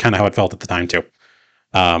 that's kind of how it felt at the time too.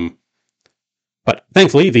 But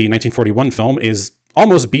thankfully, the 1941 film is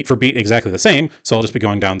almost beat for beat exactly the same, so I'll just be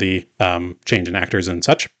going down the change in actors and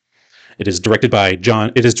such. It is directed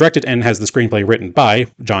and has the screenplay written by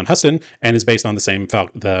John Huston, and is based on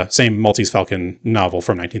the same Maltese Falcon novel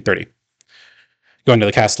from 1930. Going to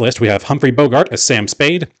the cast list, we have Humphrey Bogart as Sam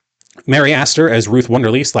Spade, Mary Astor as Ruth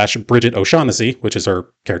Wonderly / Bridget O'Shaughnessy, which is her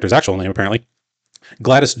character's actual name apparently.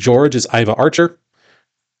 Gladys George as Iva Archer.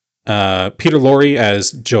 Peter Lorre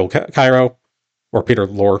as Joe Cairo, or Peter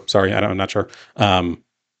Lorre, sorry, I'm not sure.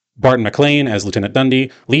 Barton McLean as Lieutenant Dundee.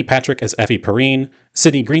 Lee Patrick as Effie Perrine.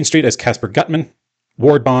 Sidney Greenstreet as Casper Gutman.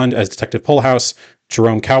 Ward Bond as Detective Polehouse.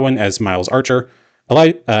 Jerome Cowan as Miles Archer.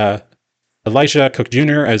 Elisha Cook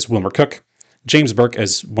Jr. as Wilmer Cook. James Burke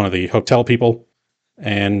as one of the hotel people.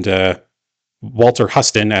 And Walter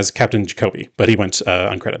Huston as Captain Jacoby, but he went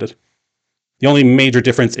uncredited. The only major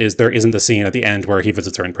difference is there isn't the scene at the end where he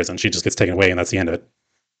visits her in prison. She just gets taken away, and that's the end of it.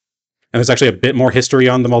 And there's actually a bit more history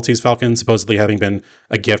on the Maltese Falcon, supposedly having been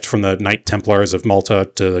a gift from the Knight Templars of Malta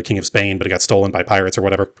to the King of Spain, but it got stolen by pirates or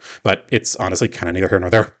whatever. But it's honestly kind of neither here nor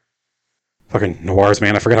there. Fucking noirs,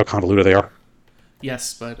 man. I forget how convoluted they are.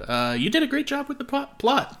 Yes, but you did a great job with the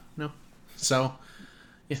plot. No, so...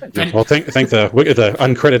 Yeah, well, thank the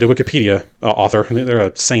uncredited Wikipedia author. They're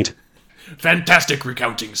a saint. Fantastic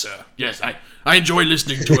recounting, sir. Yes, I enjoy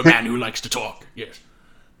listening to a man who likes to talk. Yes.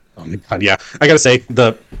 Oh my god, yeah. I gotta say,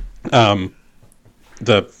 the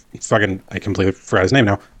fucking, I completely forgot his name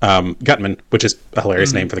now. Gutman, which is a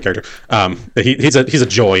hilarious name for the character. He's a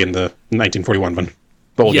joy in the 1941 one.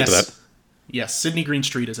 But we'll get to that. Yes, Sidney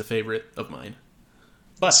Greenstreet is a favorite of mine.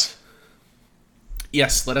 But...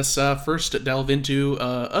 yes, let us first delve into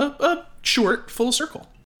a short full circle.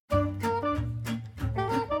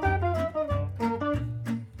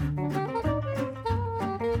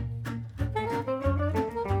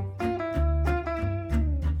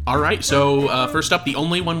 All right, so first up, the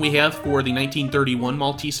only one we have for the 1931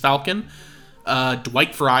 Maltese Falcon,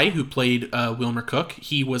 Dwight Fry, who played Wilmer Cook.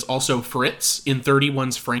 He was also Fritz in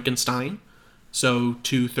 31's Frankenstein, so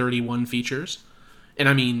 231 features. And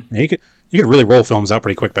I mean... You could really roll films out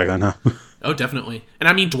pretty quick back then, huh? Oh, definitely. And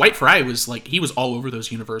I mean, Dwight Fry was he was all over those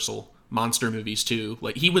Universal monster movies too.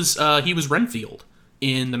 Like he was Renfield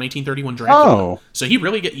in the 1931 Dracula. Oh. So he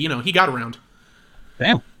really he got around.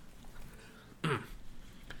 Damn.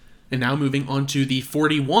 And now moving on to the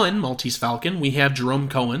 41 Maltese Falcon, we have Jerome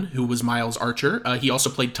Cohen, who was Miles Archer. He also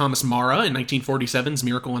played Thomas Mara in 1947's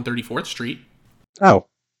Miracle on 34th Street. Oh.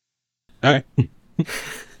 Okay.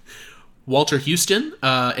 Walter Houston,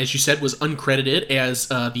 as you said, was uncredited as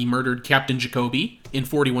the murdered Captain Jacoby in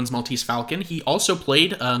 41's Maltese Falcon. He also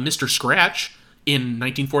played Mr. Scratch in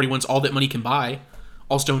 1941's All That Money Can Buy,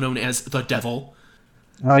 also known as the Devil.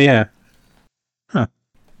 Oh, yeah. Huh.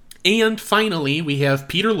 And finally, we have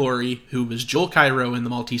Peter Lorre, who was Joel Cairo in the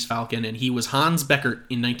Maltese Falcon, and he was Hans Beckert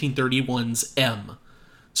in 1931's M.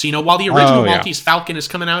 So, while the original Maltese Falcon is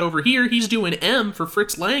coming out over here, he's doing M for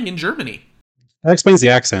Fritz Lang in Germany. That explains the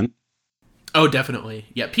accent. Oh, definitely.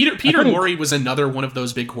 Yeah, Peter Lorre was another one of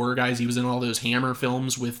those big horror guys. He was in all those Hammer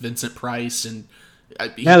films with Vincent Price, and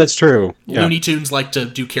yeah, that's true. Looney Tunes like to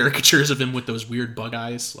do caricatures of him with those weird bug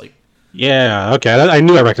eyes. Yeah, okay, I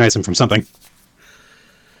knew I recognized him from something.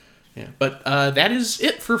 Yeah, but that is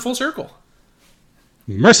it for Full Circle.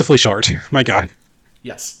 Mercifully short. My God.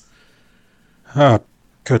 Yes. Oh,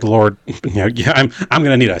 good lord. Yeah, I'm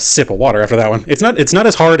gonna need a sip of water after that one. It's not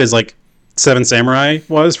as hard as Seven Samurai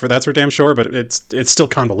was, for that's for damn sure, but it's still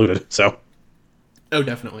convoluted, so. Oh,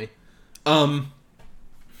 definitely.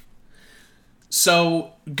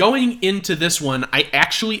 So, going into this one, I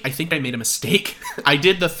think I made a mistake. I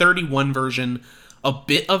did the 31 version a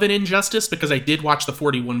bit of an injustice, because I did watch the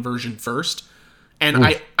 41 version first, and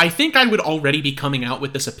I think I would already be coming out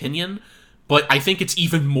with this opinion, but I think it's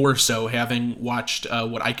even more so having watched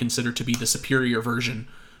what I consider to be the superior version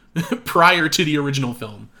prior to the original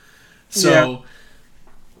film. So,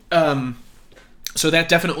 so that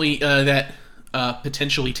definitely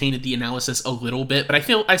potentially tainted the analysis a little bit, but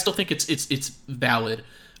I still think it's valid.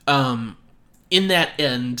 In that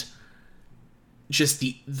end, just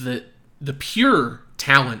the pure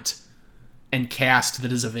talent and cast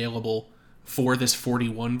that is available for this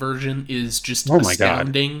 41 version is just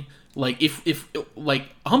astounding. If like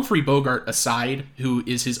Humphrey Bogart aside, who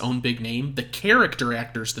is his own big name, the character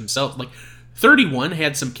actors themselves, like 31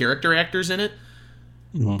 had some character actors in it,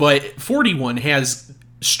 Mhm. but 41 has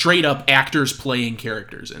straight up actors playing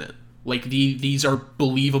characters in it. Like these are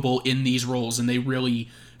believable in these roles, and they really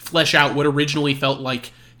flesh out what originally felt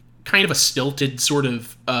like kind of a stilted sort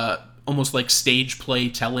of almost like stage play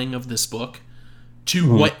telling of this book to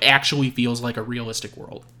Mhm. what actually feels like a realistic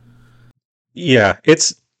world. Yeah,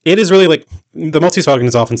 it is really like the Maltese Falcon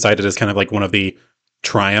is often cited as kind of like one of the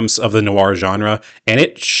triumphs of the noir genre, and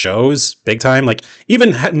it shows big time. Like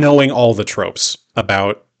even knowing all the tropes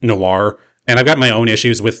about noir, and I've got my own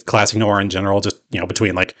issues with classic noir in general. Just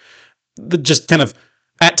between like the just kind of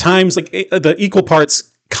at times like the equal parts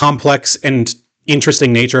complex and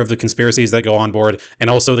interesting nature of the conspiracies that go on board, and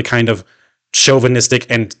also the kind of chauvinistic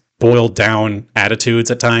and boiled down attitudes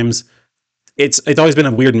at times. It's always been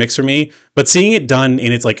a weird mix for me, but seeing it done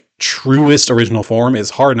in its like truest original form is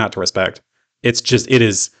hard not to respect. It's just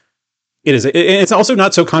it's also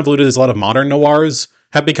not so convoluted as a lot of modern noirs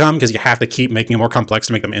have become, because you have to keep making it more complex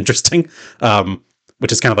to make them interesting.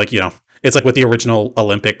 Which is kind of like it's like with the original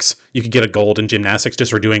Olympics, you could get a gold in gymnastics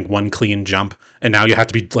just for doing one clean jump, and now you have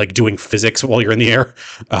to be like doing physics while you're in the air.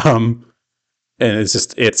 And it's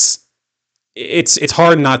just it's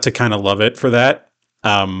hard not to kind of love it for that.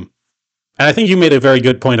 And I think you made a very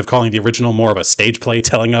good point of calling the original more of a stage play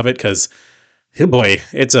telling of it, because oh boy,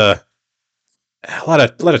 it's a lot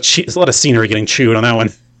of scenery getting chewed on that one.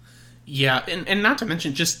 Yeah, and not to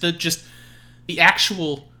mention just the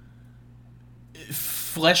actual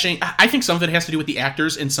fleshing. I think some of it has to do with the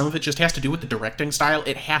actors, and some of it just has to do with the directing style.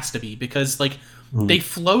 It has to be, because like they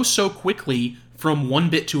flow so quickly from one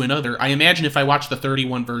bit to another. I imagine if I watched the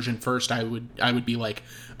 31 version first, I would be like,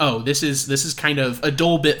 oh, this is kind of a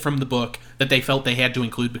dull bit from the book that they felt they had to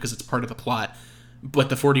include because it's part of the plot. But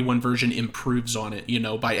the 41 version improves on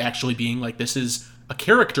it, by actually being like, this is a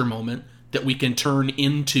character moment that we can turn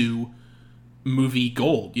into movie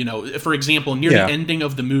gold. For example, near Yeah. the ending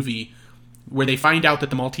of the movie, where they find out that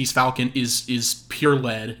the Maltese Falcon is pure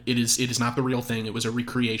lead, it is not the real thing. It was a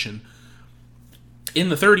recreation. In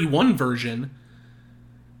the 31 version,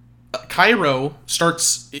 Cairo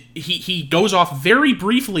starts. He goes off very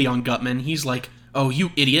briefly on Gutman. He's like, "Oh,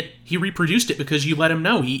 you idiot! He reproduced it because you let him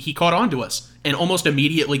know. He caught on to us." And almost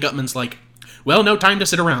immediately, Gutman's like, "Well, no time to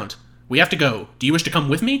sit around. We have to go. Do you wish to come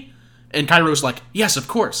with me?" And Cairo's like, "Yes, of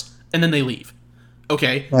course." And then they leave.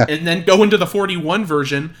 Okay, Yeah. and then go into the 41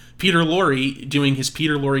 version. Peter Lorre, doing his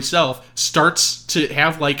Peter Lorre self, starts to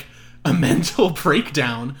have like a mental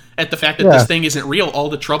breakdown at the fact that this Yeah. thing isn't real. All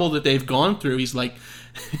the trouble that they've gone through. He's like,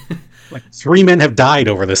 Like 3 men have died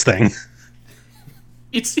over this thing.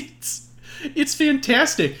 it's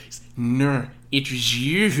fantastic. No, it was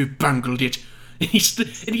you who bungled it. And he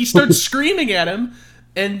starts screaming at him,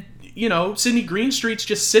 and Sidney Greenstreet's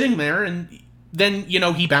just sitting there, and then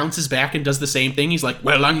he bounces back and does the same thing. He's like,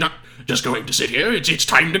 "Well, I'm not just going to sit here. It's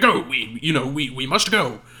time to go. We must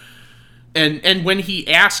go." And when he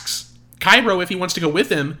asks Cairo if he wants to go with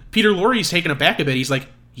him, Peter Lorre's taken aback a bit. He's like,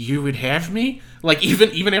 "You would have me? Like,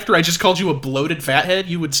 even after I just called you a bloated fathead,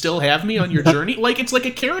 you would still have me on your journey?" Like, it's like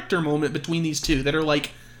a character moment between these two that are like,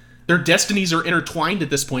 their destinies are intertwined at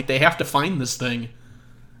this point. They have to find this thing.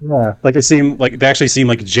 Yeah. Like they actually seem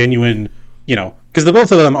like genuine, because the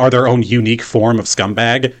both of them are their own unique form of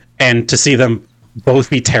scumbag, and to see them both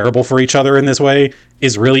be terrible for each other in this way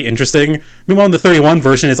is really interesting. Meanwhile, in the 31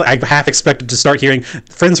 version, it's like I half expected to start hearing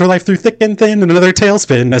 "friends for life through thick and thin" and another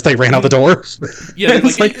tailspin as they ran out the door. Yeah,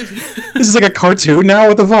 It's like this is like a cartoon now.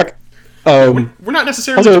 What the fuck? we're not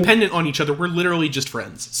necessarily Also- dependent on each other. We're literally just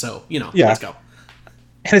friends. So, Yeah. let's go.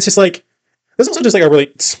 And it's just like there's also just like a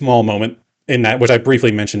really small moment in that, which I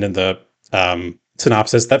briefly mentioned in the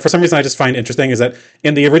synopsis, that for some reason I just find interesting, is that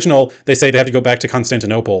in the original they say they have to go back to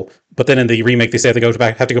Constantinople, but then in the remake they say have to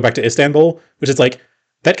go back to Istanbul, which is like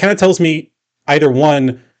that kind of tells me either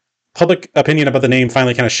one, public opinion about the name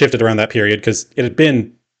finally kind of shifted around that period, because it had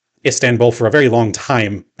been Istanbul for a very long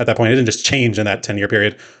time at that point. It didn't just change in that 10-year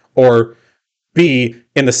period, or B,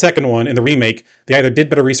 in the second one, in the remake, they either did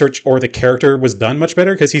better research or the character was done much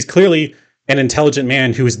better, because he's clearly an intelligent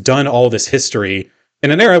man who has done all this history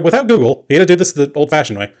in an era without Google. He had to do this the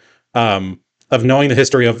old-fashioned way, of knowing the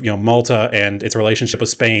history of Malta and its relationship with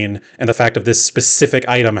Spain, and the fact of this specific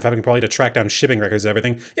item, of having probably to track down shipping records and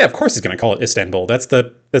everything. Yeah, of course he's going to call it Istanbul. That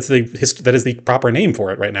is the proper name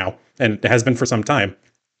for it right now, and it has been for some time.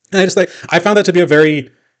 And I found that to be a very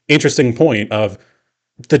interesting point of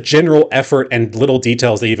the general effort and little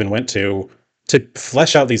details they even went to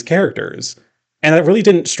flesh out these characters. And that really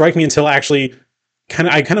didn't strike me until actually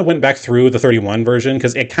I kind of went back through the 31 version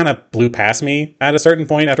because it kind of blew past me at a certain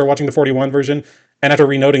point after watching the 41 version, and after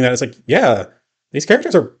renoting that, it's like, yeah, these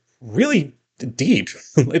characters are really deep.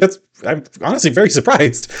 Like, that's I'm honestly very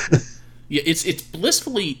surprised. Yeah, it's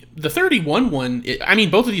blissfully the 31 one. I mean,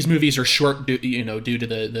 both of these movies are short, due to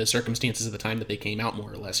the circumstances of the time that they came out,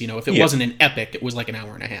 more or less. If it wasn't an epic, it was like an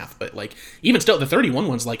hour and a half. But like even still, the 31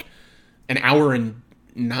 one's like an hour and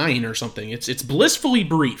 9 or something. It's blissfully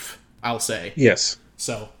brief, I'll say. Yes.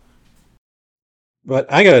 So,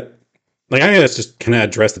 but I gotta just kind of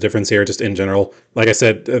address the difference here, just in general. Like I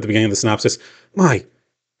said at the beginning of the synopsis, my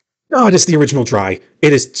God, it's the original Dry.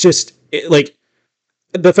 It is just like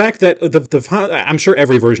the fact that I'm sure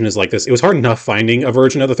every version is like this. It was hard enough finding a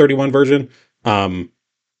version of the 31 version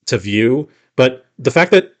to view, but the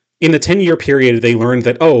fact that in the 10-year period they learned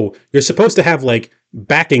that, oh, you're supposed to have like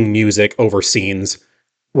backing music over scenes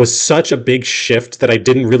was such a big shift that I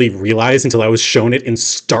didn't really realize until I was shown it in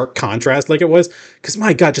stark contrast like it was. Because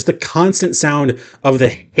my God, just the constant sound of the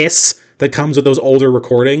hiss that comes with those older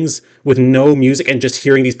recordings with no music, and just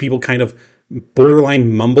hearing these people kind of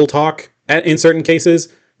borderline mumble talk in certain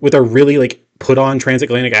cases with a really like put on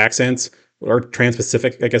transatlantic accents, or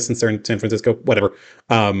trans-Pacific, I guess, since they're in San Francisco, whatever.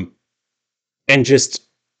 And just,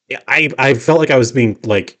 I felt like I was being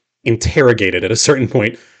like interrogated at a certain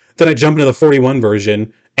point. Then I jump into the 41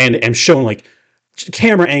 version and am shown like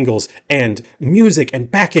camera angles and music and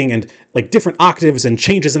backing and like different octaves and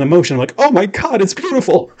changes in emotion. I'm like, oh my God, it's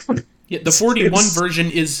beautiful. Yeah, the 41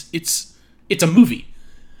 version is it's a movie.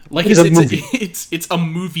 Like it's a movie. It's a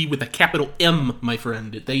movie with a capital M, my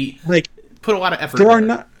friend. They like put a lot of effort.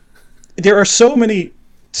 There are so many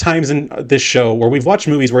times in this show where we've watched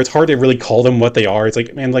movies where it's hard to really call them what they are. It's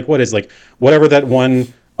like, man, like what is like whatever that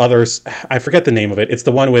one others, I forget the name of it. It's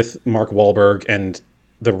the one with Mark Wahlberg, and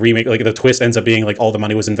the remake, like the twist ends up being like all the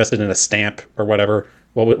money was invested in a stamp or whatever.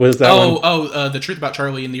 What was that one? The Truth About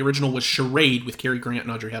Charlie, and the original was Charade with Cary Grant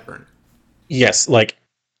and Audrey Hepburn. Yes, like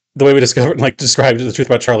the way we described the Truth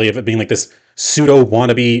About Charlie of it being like this pseudo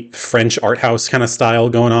wannabe French art house kind of style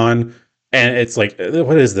going on. And it's like,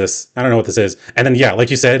 what is this? I don't know what this is. And then, yeah, like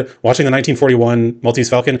you said, watching the 1941 Maltese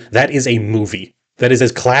Falcon, that is a movie. That is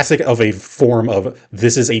as classic of a form of,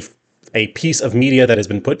 this is a piece of media that has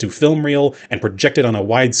been put to film reel and projected on a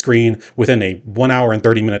widescreen within a 1 hour and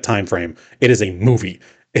 30-minute time frame. It is a movie.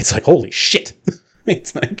 It's like, holy shit.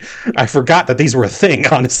 It's like, I forgot that these were a thing,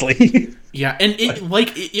 honestly. Yeah, and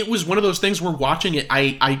it was one of those things where watching it,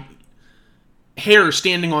 I hair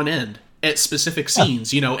standing on end at specific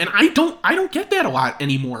scenes, and I don't get that a lot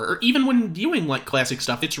anymore. Or even when viewing like classic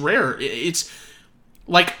stuff, it's rare. It's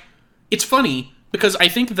like, it's funny because I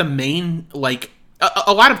think the main, like,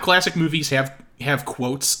 a lot of classic movies have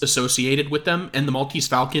quotes associated with them, and the Maltese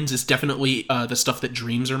Falcons is definitely the stuff that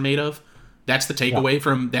dreams are made of. That's the takeaway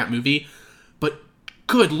from that movie. But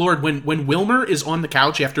good Lord, when Wilmer is on the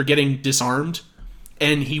couch after getting disarmed,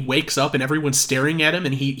 and he wakes up and everyone's staring at him,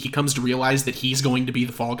 and he comes to realize that he's going to be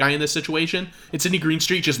the fall guy in this situation, and Sidney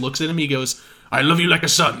Greenstreet just looks at him, he goes, "I love you like a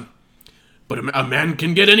son, but a man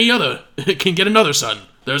can get another son.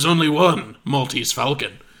 There's only one Maltese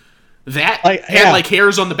Falcon." That had like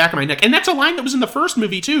hairs on the back of my neck. And that's a line that was in the first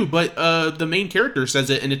movie too, but the main character says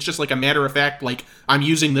it, and it's just like a matter of fact, like, I'm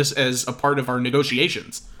using this as a part of our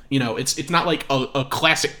negotiations. It's not like a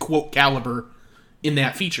classic quote caliber in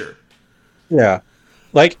that feature. Yeah.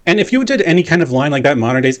 Like, and if you did any kind of line like that in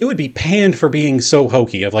modern days, it would be panned for being so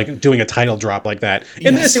hokey, of like doing a title drop like that.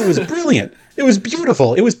 In this, it was brilliant. It was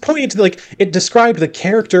beautiful. It was poignant to, like, it described the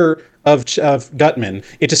character of Gutman.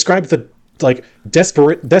 It described the like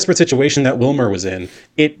desperate situation that Wilmer was in.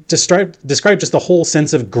 It described just the whole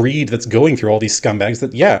sense of greed that's going through all these scumbags,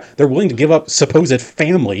 that they're willing to give up supposed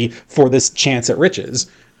family for this chance at riches.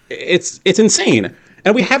 It's insane.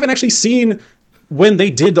 And we haven't actually seen when they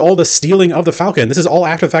did all the stealing of the Falcon. This is all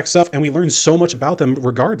after the fact stuff, and we learned so much about them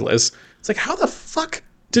regardless. It's like, how the fuck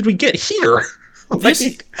did we get here?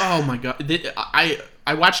 Oh my God.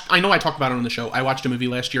 I watched, I know I talked about it on the show. I watched a movie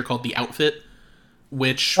last year called The Outfit,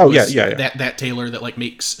 which was that tailor that like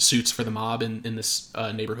makes suits for the mob in this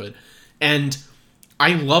neighborhood. And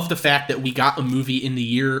I love the fact that we got a movie in the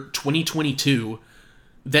year 2022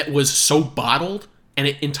 that was so bottled, and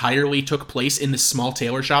it entirely took place in this small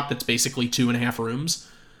tailor shop that's basically 2.5 rooms.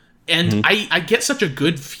 And I get such a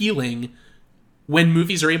good feeling when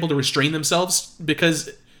movies are able to restrain themselves, because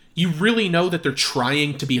you really know that they're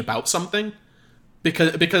trying to be about something,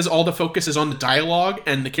 because all the focus is on the dialogue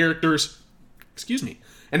and the characters,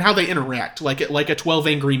 and how they interact, like a 12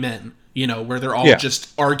 Angry Men, where they're all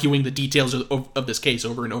just arguing the details of this case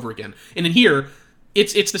over and over again. And in here,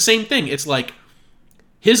 it's the same thing. It's like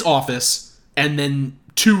his office and then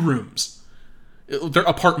 2 rooms. They're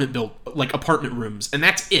apartment rooms, and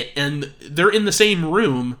that's it. And they're in the same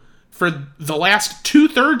room for the last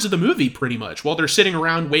 2/3 of the movie, pretty much, while they're sitting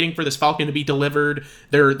around waiting for this Falcon to be delivered.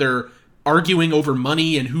 They're arguing over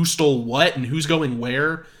money and who stole what and who's going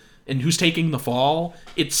where and who's taking the fall.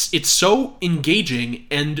 It's so engaging,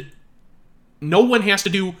 and no one has to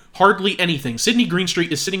do hardly anything. Sidney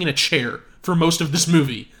Greenstreet is sitting in a chair for most of this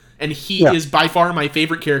movie, and he is by far my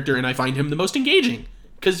favorite character, and I find him the most engaging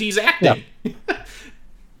because he's acting. Yeah.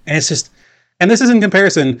 And it's just, and this is in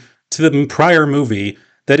comparison to the prior movie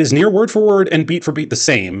that is near word for word and beat for beat the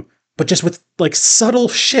same, but just with like subtle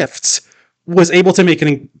shifts was able to make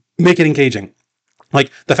it engaging.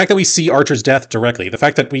 Like the fact that we see Archer's death directly, the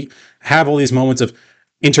fact that we have all these moments of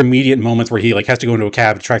intermediate moments where he like has to go into a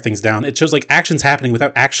cab to track things down. It shows like actions happening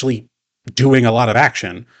without actually doing a lot of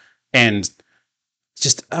action. And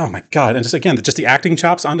just, oh my God. And just again, just the acting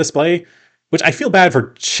chops on display, which I feel bad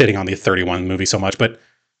for shitting on the 31 movie so much, but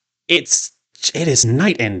it is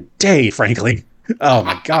night and day, frankly. Oh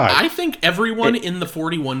my God. I think everyone in the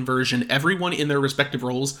 41 version, everyone in their respective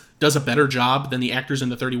roles does a better job than the actors in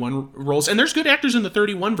the 31 roles. And there's good actors in the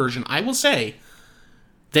 31 version. I will say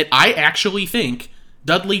that I actually think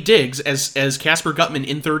Dudley Diggs as Casper Gutman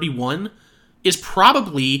in 31 is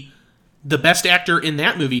probably the best actor in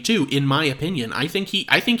that movie too, in my opinion. I think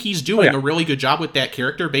he's doing a really good job with that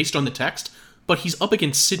character based on the text, but he's up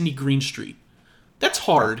against Sidney Greenstreet. That's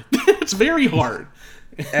hard. It's very hard.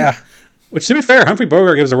 Yeah. Which, to be fair, Humphrey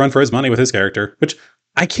Bogart gives a run for his money with his character, which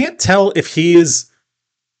I can't tell if he is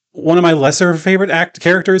one of my lesser favorite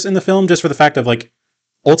characters in the film, just for the fact of, like,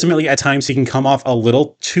 ultimately at times he can come off a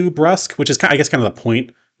little too brusque, which is, I guess, kind of the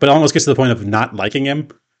point, but it almost gets to the point of not liking him.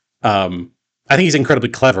 I think he's incredibly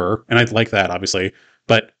clever, and I like that, obviously,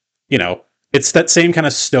 but, you know, it's that same kind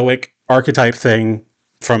of stoic archetype thing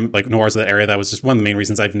from, like, noirs of the area that was just one of the main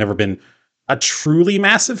reasons I've never been a truly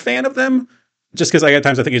massive fan of them. Just because at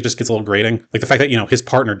times I think it just gets a little grating. Like the fact that, you know, his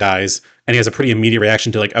partner dies and he has a pretty immediate reaction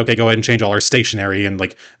to like, okay, go ahead and change all our stationery and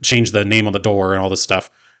like change the name on the door and all this stuff.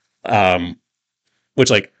 Which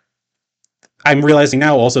like I'm realizing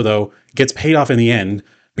now also though gets paid off in the end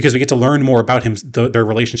because we get to learn more about him, their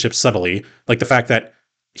relationship subtly. Like the fact that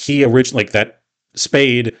he originally, like that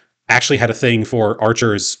Spade actually had a thing for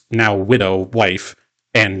Archer's now widow wife.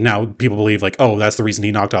 And now people believe like, oh, that's the reason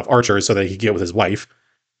he knocked off Archer so that he could get with his wife.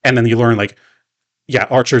 And then you learn like, yeah,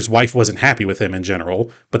 Archer's wife wasn't happy with him in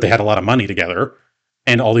general, but they had a lot of money together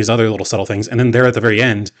and all these other little subtle things. And then there at the very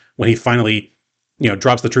end, when he finally, you know,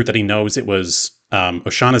 drops the truth that he knows it was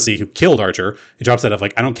O'Shaughnessy who killed Archer, he drops that of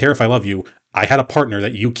like, I don't care if I love you. I had a partner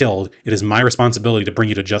that you killed. It is my responsibility to bring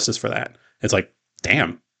you to justice for that. It's like,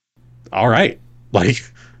 damn. All right. Like,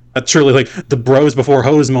 that's truly like the bros before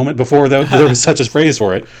hoes moment before there was such a phrase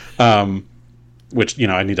for it. Which, you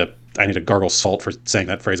know, I need to gargle salt for saying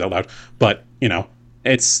that phrase out loud. But, you know,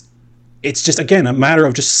 it's just, again, a matter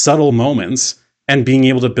of just subtle moments and being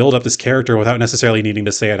able to build up this character without necessarily needing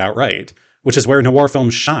to say it outright, which is where noir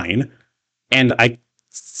films shine. And I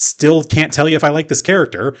still can't tell you if I like this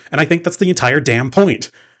character. And I think that's the entire damn point.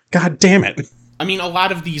 God damn it. I mean, a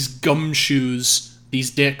lot of these gumshoes, these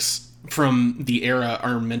dicks from the era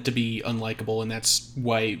are meant to be unlikable. And that's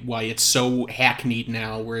why it's so hackneyed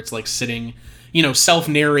now, where it's like sitting, you know,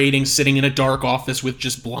 self-narrating, sitting in a dark office with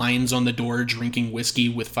just blinds on the door, drinking whiskey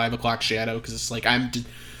with 5 o'clock shadow, because it's like,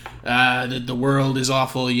 the world is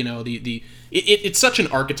awful, you know, it's such an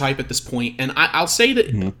archetype at this point, and I'll say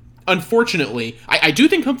that, unfortunately, I do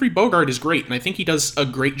think Humphrey Bogart is great, and I think he does a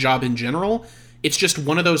great job in general. It's just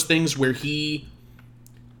one of those things where he,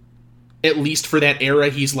 at least for that era,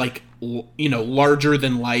 he's like, you know,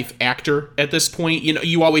 larger-than-life actor at this point. You know,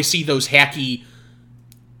 you always see those hacky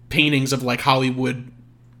paintings of like Hollywood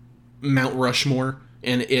Mount Rushmore,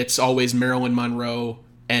 and it's always Marilyn Monroe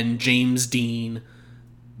and James Dean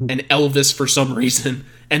and Elvis for some reason,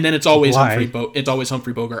 and then it's always Humphrey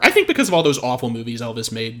Bogart. I think because of all those awful movies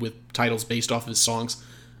Elvis made with titles based off of his songs,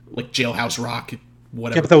 like Jailhouse Rock,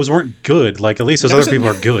 whatever. Yeah, but those weren't good. Like at least those other people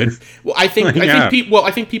are good. Well, I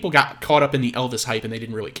think people got caught up in the Elvis hype and they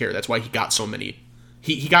didn't really care. That's why he got so many.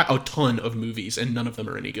 He got a ton of movies and none of them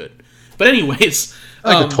are any good. But anyways,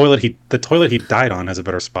 like the toilet he died on has a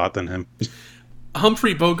better spot than him.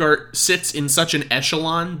 Humphrey Bogart sits in such an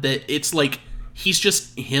echelon that it's like he's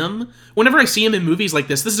just him. Whenever I see him in movies like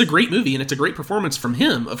this is a great movie and it's a great performance from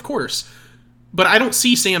him, of course. But I don't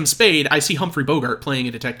see Sam Spade. I see Humphrey Bogart playing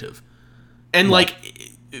a detective. And like,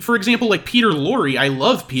 for example, like Peter Lorre, I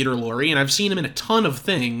love Peter Lorre, and I've seen him in a ton of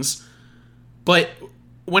things. But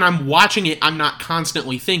when I'm watching it, I'm not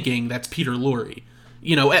constantly thinking that's Peter Lorre.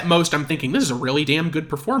 At most I'm thinking this is a really damn good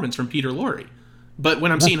performance from Peter Lorre. But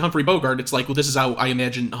when I'm seeing Humphrey Bogart, it's like, well, this is how I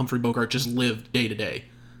imagine Humphrey Bogart just lived day to day.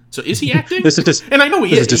 So is he acting? This is just, and I know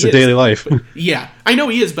he is just a daily life. Yeah, I know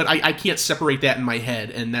he is, but I can't separate that in my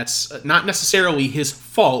head, and that's not necessarily his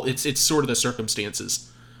fault. It's sort of the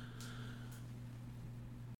circumstances.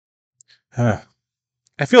 I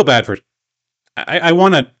feel bad for. I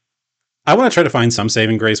want to. I want to try to find some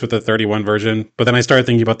saving grace with the 31 version, but then I started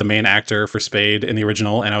thinking about the main actor for Spade in the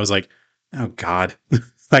original, and I was like, "Oh God!"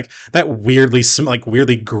 Like that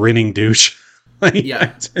weirdly grinning douche.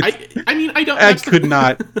 Yeah, I mean, I don't. I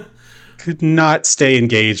could not stay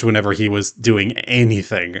engaged whenever he was doing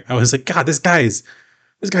anything. I was like, God, this guy's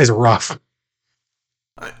rough.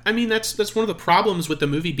 I mean, that's one of the problems with the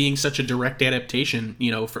movie being such a direct adaptation.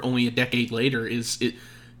 For only a decade later,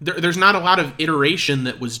 there's not a lot of iteration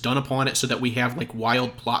that was done upon it, so that we have like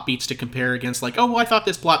wild plot beats to compare against. Like, oh, well, I thought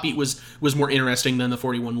this plot beat was more interesting than the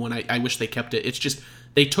 41 one. I wish they kept it. It's just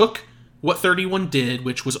they took what 31 did,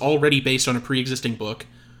 which was already based on a pre-existing book,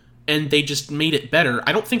 and they just made it better.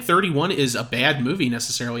 I don't think 31 is a bad movie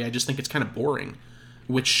necessarily. I just think it's kind of boring,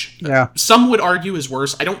 which some would argue is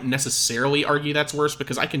worse. I don't necessarily argue that's worse,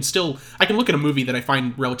 because I can look at a movie that I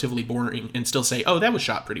find relatively boring and still say, oh, that was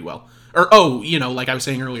shot pretty well. Or, like I was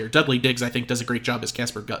saying earlier, Dudley Diggs, I think, does a great job as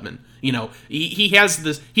Casper Gutman. He has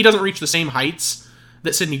this, he doesn't reach the same heights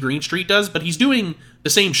that Sidney Greenstreet does, but he's doing the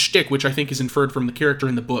same shtick, which I think is inferred from the character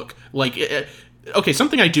in the book. Like, okay,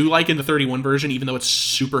 something I do like in the 31 version, even though it's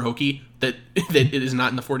super hokey, that it is not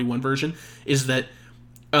in the 41 version, is that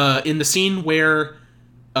in the scene where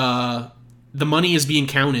the money is being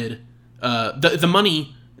counted, the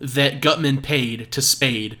money that Gutman paid to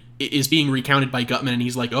Spade is being recounted by Gutman, and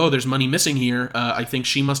he's like, oh, there's money missing here. I think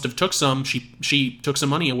she must have took some. She took some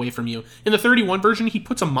money away from you. In the 31 version, he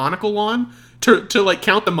puts a monocle on to like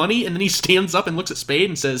count the money, and then he stands up and looks at Spade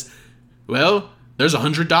and says, well, there's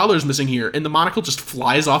 $100 missing here. And the monocle just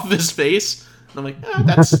flies off of his face. And I'm like,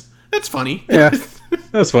 that's funny. Yeah,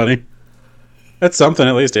 that's funny. That's something,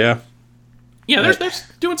 at least, yeah. Yeah, there's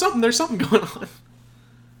doing something. There's something going on.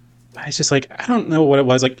 It's just like, I don't know what it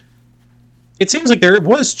was. Like, it seems like there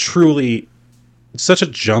was truly such a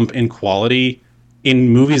jump in quality in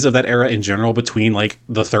movies of that era in general between like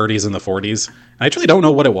the 30s and the 40s. I truly don't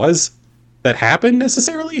know what it was that happened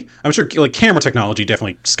necessarily. I'm sure like camera technology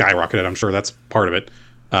definitely skyrocketed. I'm sure that's part of it.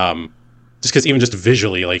 Just because even just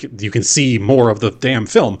visually, like you can see more of the damn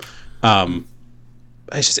film.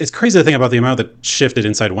 It's crazy to think about the amount that shifted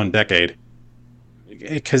inside one decade.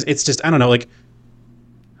 Because it's just, I don't know, like,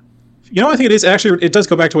 I think it is actually, it does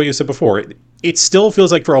go back to what you said before. It still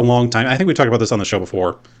feels like for a long time, I think we talked about this on the show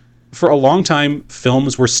before, for a long time,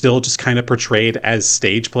 films were still just kind of portrayed as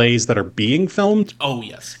stage plays that are being filmed. Oh,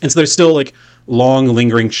 yes. And so there's still like long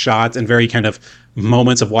lingering shots and very kind of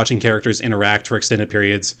moments of watching characters interact for extended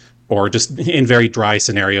periods, or just in very dry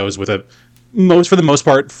scenarios with for the most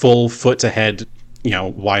part, full foot to head,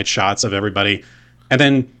 wide shots of everybody. And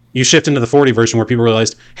then you shift into the 40 version where people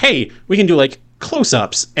realized, hey, we can do like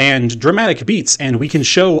close-ups and dramatic beats, and we can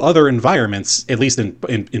show other environments, at least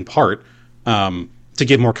in part, to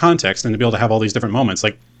give more context and to be able to have all these different moments.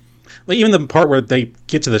 Like even the part where they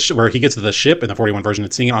get to where he gets to the ship in the 41 version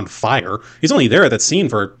and seeing it on fire. He's only there at that scene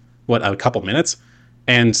for a couple minutes,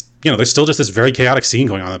 and there's still just this very chaotic scene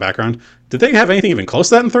going on in the background. Did they have anything even close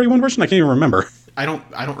to that in 31 version? I can't even remember. I don't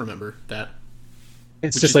remember that.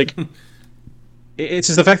 It's just like it's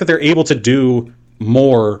just the fact that they're able to do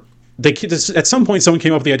more. At some point, someone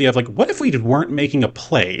came up with the idea of like, what if we weren't making a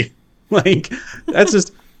play? Like, that's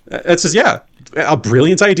just yeah, a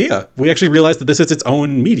brilliant idea. We actually realized that this is its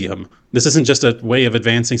own medium. This isn't just a way of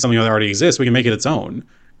advancing something that already exists. We can make it its own.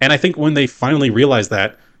 And I think when they finally realized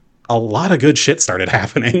that, a lot of good shit started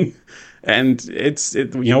happening. And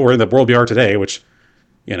we're in the world we are today, which,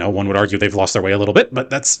 one would argue they've lost their way a little bit, but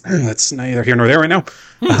that's neither here nor there right now.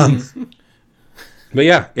 But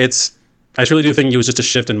yeah, I truly do think it was just a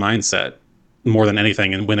shift in mindset more than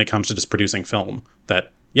anything. And when it comes to just producing film,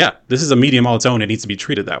 that, yeah, this is a medium all its own. It needs to be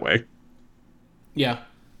treated that way. Yeah.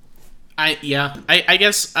 I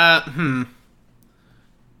guess, I'm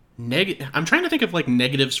trying to think of like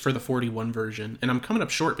negatives for the 41 version, and I'm coming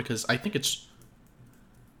up short because I think it's,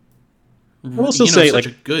 I will still say,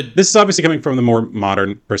 like, this is obviously coming from the more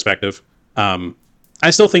modern perspective. I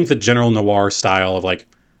still think the general noir style of like,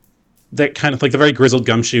 that kind of like the very grizzled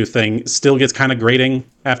gumshoe thing still gets kind of grating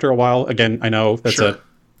after a while. Again, I know that's a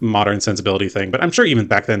modern sensibility thing, but I'm sure even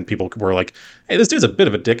back then people were like, hey, this dude's a bit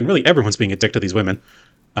of a dick, and really everyone's being a dick to these women.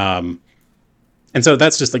 And so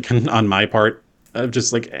that's just like on my part of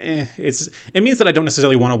just like, it means that I don't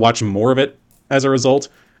necessarily want to watch more of it as a result.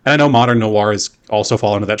 And I know modern noir is also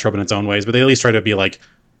fall into that trope in its own ways, but they at least try to be like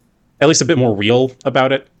at least a bit more real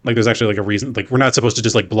about it. Like there's actually like a reason. Like we're not supposed to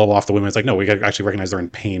just like blow off the women. It's like no, we gotta actually recognize they're in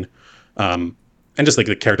pain, and just like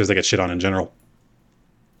the characters that get shit on in general.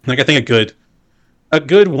 Like I think a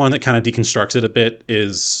good one that kind of deconstructs it a bit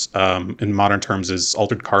is in modern terms is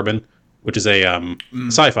Altered Carbon, which is a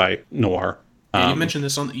sci-fi noir. Yeah, you mentioned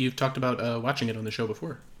this on. You've talked about watching it on the show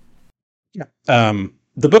before. Yeah.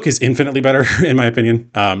 The book is infinitely better in my opinion,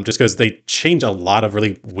 just because they change a lot of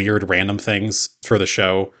really weird random things for the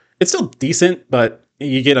show. It's still decent, but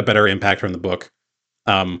you get a better impact from the book.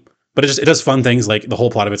 But it does fun things like the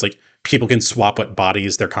whole plot of it's like people can swap what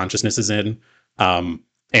bodies their consciousness is in.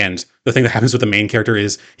 And the thing that happens with the main character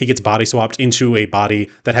is he gets body swapped into a body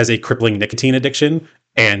that has a crippling nicotine addiction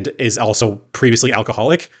and is also previously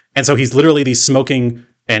alcoholic. And so he's literally the smoking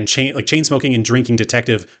and chain smoking and drinking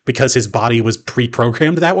detective because his body was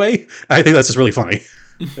pre-programmed that way. I think that's just really funny.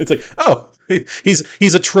 It's like, oh,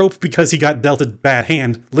 he's a trope because he got dealt a bad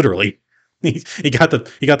hand, literally. He got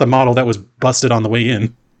the model that was busted on the way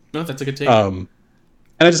in. No, that's a good take. And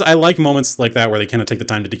I like moments like that where they kind of take the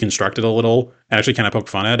time to deconstruct it a little and actually kind of poke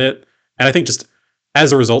fun at it. And I think just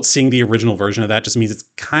as a result, seeing the original version of that just means it's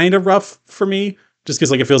kind of rough for me, just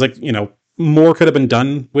because like it feels like more could have been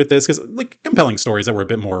done with this, because like compelling stories that were a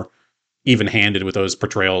bit more even-handed with those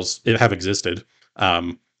portrayals have existed.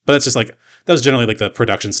 But that's just like that was generally like the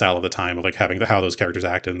production style of the time of like having how those characters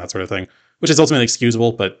acted and that sort of thing, which is ultimately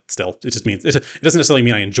excusable, but still, it just means it doesn't necessarily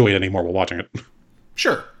mean I enjoy it anymore while watching it.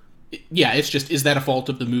 Sure. Yeah, it's just, is that a fault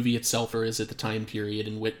of the movie itself, or is it the time period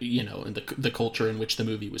in which, and the culture in which the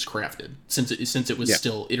movie was crafted, since it was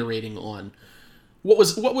still iterating on what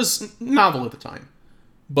was novel at the time.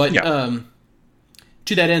 But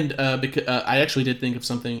to that end, because I actually did think of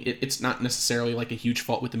something. It's not necessarily like a huge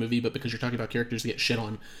fault with the movie, but because you're talking about characters that get shit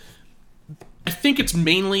on, I think it's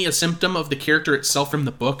mainly a symptom of the character itself from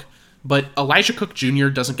the book. But Elijah Cook Jr.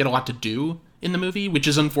 doesn't get a lot to do in the movie, which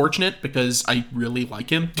is unfortunate because I really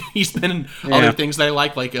like him. He's been in other things that I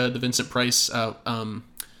like the Vincent Price, with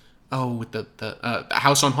the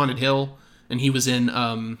House on Haunted Hill, and he was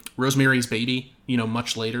in Rosemary's Baby.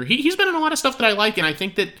 Much later, he's been in a lot of stuff that I like, and I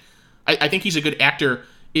think that I think he's a good actor.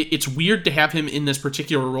 It's weird to have him in this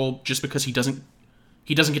particular role just because he doesn't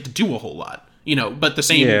get to do a whole lot, But the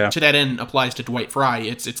same to that end applies to Dwight Fry.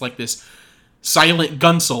 It's like this silent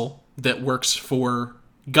gunsel that works for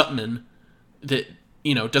Gutman that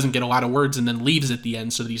doesn't get a lot of words and then leaves at the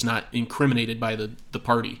end so that he's not incriminated by the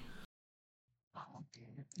party.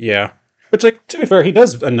 Yeah. Which, like, to be fair, he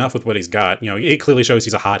does enough with what he's got. He clearly shows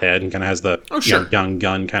he's a hothead and kind of has the young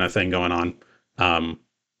gun kind of thing going on,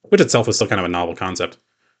 which itself is still kind of a novel concept.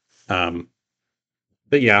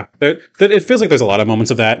 But yeah, it feels like there's a lot of moments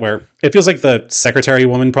of that where it feels like the secretary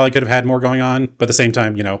woman probably could have had more going on, but at the same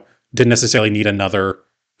time, didn't necessarily need another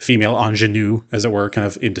female ingenue, as it were, kind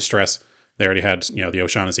of in distress. They already had, the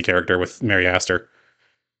O'Shaughnessy character with Mary Astor.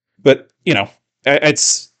 But,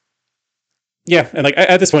 it's... Yeah, and like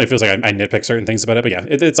at this point, it feels like I nitpick certain things about it, but yeah,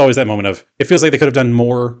 it's always that moment of it feels like they could have done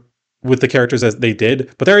more with the characters as they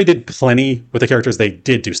did, but they already did plenty with the characters they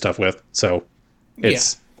did do stuff with. So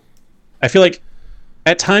it's, I feel like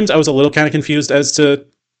at times I was a little kind of confused as to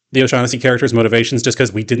the O'Shaughnessy character's motivations, just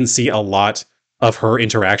because we didn't see a lot of her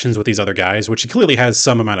interactions with these other guys, which she clearly has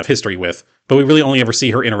some amount of history with, but we really only ever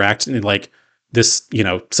see her interact in like this,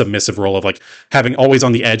 submissive role of like having always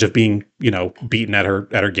on the edge of being, beaten at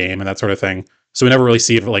her game and that sort of thing. So we never really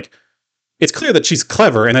see it like, it's clear that she's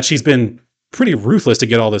clever and that she's been pretty ruthless to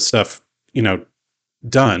get all this stuff,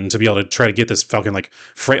 done to be able to try to get this Falcon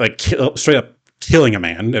straight up killing a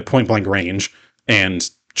man at point blank range and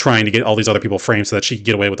trying to get all these other people framed so that she can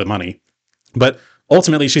get away with the money. But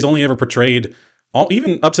ultimately, she's only ever portrayed,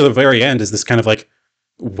 even up to the very end, as this kind of like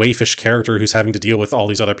waifish character who's having to deal with all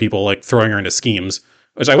these other people like throwing her into schemes,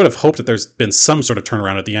 which I would have hoped that there's been some sort of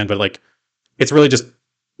turnaround at the end, but like it's really just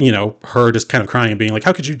her just kind of crying and being like,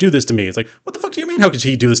 how could you do this to me? It's like, what the fuck do you mean how could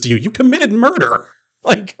he do this to you? You committed murder.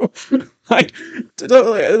 Like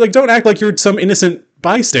don't act like you're some innocent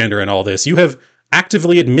bystander in all this. You have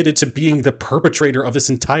actively admitted to being the perpetrator of this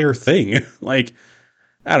entire thing. Like,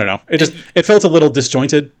 I don't know, it felt a little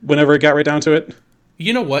disjointed whenever it got right down to it.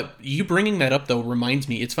 You know what? You bringing that up, though, reminds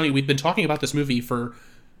me. It's funny, we've been talking about this movie for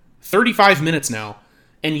 35 minutes now,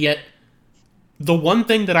 and yet the one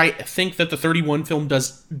thing that I think that the 31 film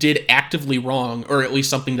did actively wrong, or at least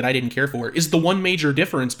something that I didn't care for, is the one major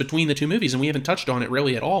difference between the two movies, and we haven't touched on it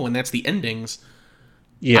really at all, and that's the endings.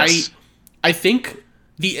 Yes. I think,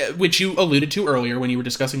 which you alluded to earlier when you were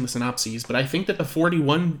discussing the synopses, but I think that the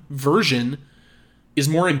 41 version is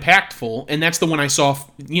more impactful, and that's the one I saw,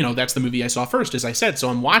 that's the movie I saw first, as I said. So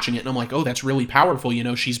I'm watching it and I'm like, oh, that's really powerful.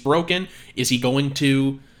 She's broken. Is he going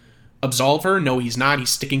to absolve her? No, he's not. He's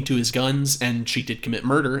sticking to his guns, and she did commit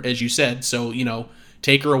murder, as you said. So,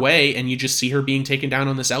 take her away, and you just see her being taken down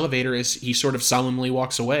on this elevator as he sort of solemnly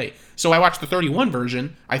walks away. So I watched the 31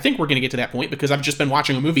 version. I think we're going to get to that point because I've just been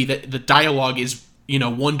watching a movie that the dialogue is,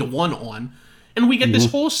 1-to-1 on. And we get this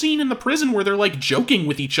whole scene in the prison where they're like joking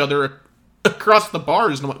with each other across the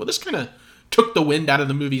bars. And I'm like, well, this kind of took the wind out of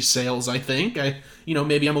the movie's sails, I think.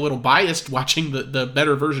 Maybe I'm a little biased watching the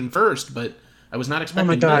better version first, but I was not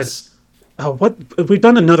expecting this. Oh, what we've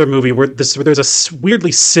done another movie where there's a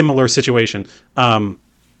weirdly similar situation.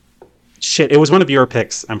 It was one of your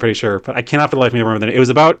picks, I'm pretty sure, but I cannot for the life of me remember that. It was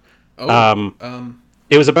about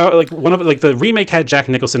it was about like one of like the remake had Jack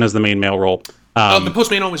Nicholson as the main male role. The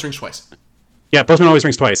Postman Always Rings Twice. Yeah, Postman Always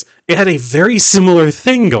Rings Twice. It had a very similar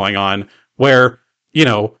thing going on where,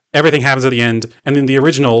 everything happens at the end, and in the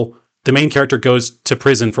original, the main character goes to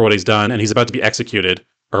prison for what he's done, and he's about to be executed,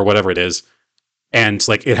 or whatever it is. And,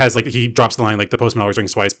 like, it has, like, he drops the line, like, the Postman Always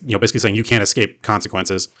Rings Twice, basically saying you can't escape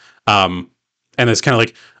consequences. And it's kind of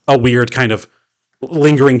like a weird kind of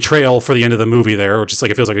lingering trail for the end of the movie there, or just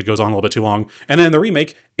like it feels like it goes on a little bit too long. And then in the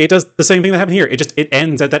remake, it does the same thing that happened here. It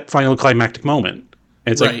ends at that final climactic moment.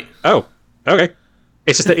 And it's like, oh, okay.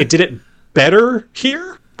 It's just that it did it better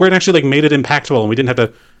here, where it actually like made it impactful, and we didn't have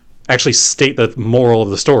to actually state the moral of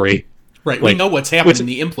the story. Right, we know what's happened, and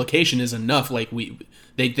the implication is enough. Like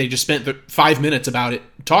they just spent 5 minutes about it,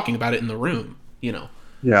 talking about it in the room.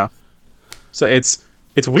 Yeah. So it's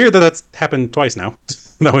weird that that's happened twice now.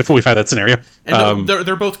 No, if we've had that scenario. And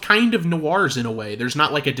they're both kind of noirs in a way. There's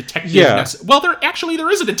not like a detective. Yeah. Well,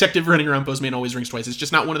 there is a detective running around Postman Always Rings Twice. It's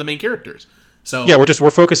just not one of the main characters. So yeah,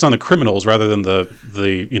 we're focused on the criminals rather than the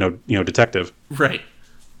detective. Right.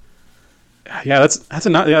 Yeah, that's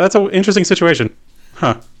an interesting situation,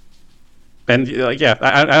 huh? And I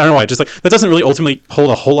don't know why. Just like that doesn't really ultimately hold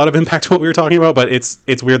a whole lot of impact to what we were talking about, but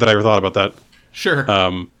it's weird that I ever thought about that. Sure.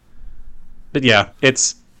 But yeah,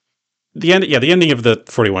 it's the end. Yeah, the ending of the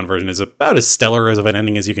 41 version is about as stellar as of an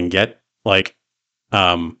ending as you can get. Like,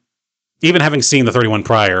 even having seen the 31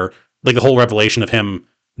 prior, like the whole revelation of him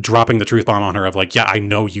dropping the truth bomb on her of like, yeah, I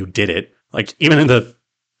know you did it. Like, even in the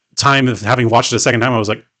time of having watched it a second time, I was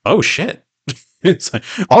like, oh shit. It's like,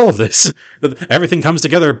 all of this, everything comes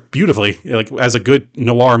together beautifully, like as a good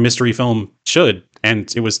noir mystery film should.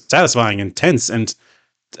 And it was satisfying and tense. And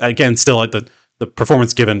again, still like the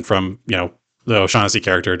performance given from, the O'Shaughnessy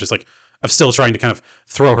character, just like of still trying to kind of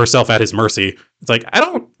throw herself at his mercy. It's like,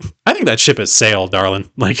 I think that ship has sailed, darling.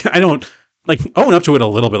 Like, I don't like own up to it a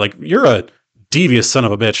little bit. Like, you're a devious son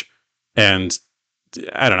of a bitch. And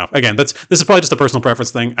I don't know. Again, this is probably just a personal preference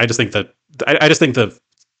thing. I just think that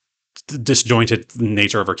the disjointed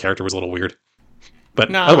nature of her character was a little weird,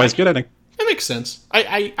 but otherwise good ending. That makes sense.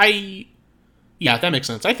 Yeah, that makes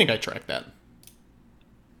sense. I think I tracked that.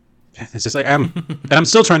 It's just like I'm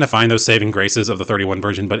still trying to find those saving graces of the 31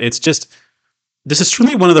 version, but it's just, this is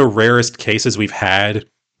truly one of the rarest cases we've had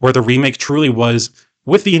where the remake truly was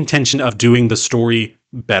with the intention of doing the story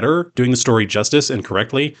better, doing the story justice and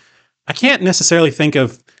correctly. I can't necessarily think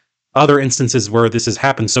of other instances where this has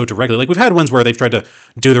happened so directly. Like, we've had ones where they've tried to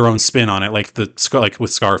do their own spin on it, like with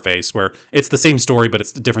Scarface, where it's the same story, but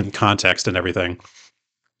it's a different context and everything.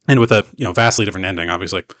 And with a, vastly different ending,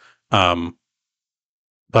 obviously.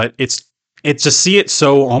 But it's just see it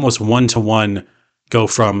so almost 1-to-1 go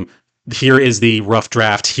from here is the rough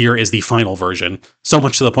draft, here is the final version. So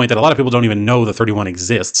much to the point that a lot of people don't even know the 31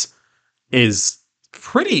 exists is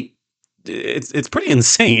pretty... It's pretty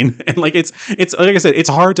insane. And like it's like I said, it's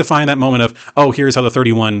hard to find that moment of, oh, here's how the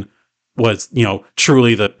 31 was,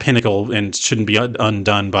 truly the pinnacle and shouldn't be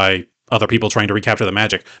undone by other people trying to recapture the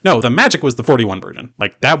magic. No, the magic was the 41 version.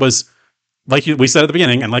 Like, that was, like we said at the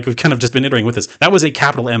beginning, and like we've kind of just been iterating with this, that was a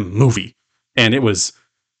capital M movie. And it was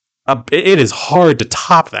it is hard to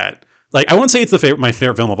top that. Like, I won't say it's my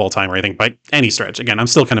favorite film of all time or anything by any stretch. Again, I'm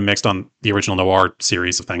still kind of mixed on the original noir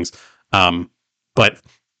series of things. But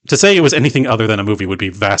to say it was anything other than a movie would be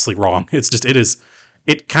vastly wrong. It's just,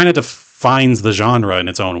 it kind of defines the genre in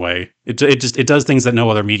its own way. It does things that no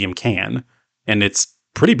other medium can. And it's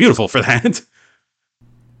pretty beautiful for that.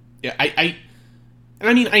 Yeah,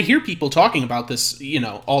 I hear people talking about this,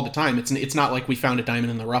 all the time. It's not like we found a diamond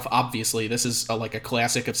in the rough. Obviously, this is like a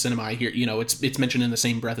classic of cinema. I hear, it's mentioned in the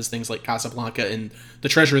same breath as things like Casablanca and The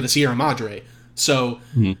Treasure of the Sierra Madre. So,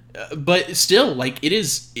 but still, like,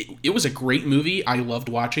 it was a great movie. I loved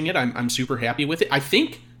watching it. I'm super happy with it. I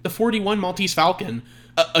think the 41 Maltese Falcon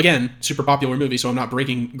Again, super popular movie, so I'm not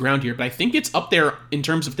breaking ground here, but I think it's up there in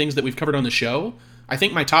terms of things that we've covered on the show. I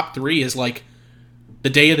think my top 3 is like The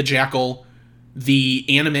Day of the Jackal, the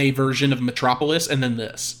anime version of Metropolis, and then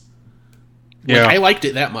this. Yeah. I liked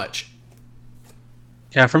it that much.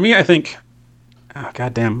 Yeah, for me, I think... Oh,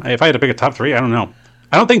 goddamn. If I had to pick a top 3, I don't know.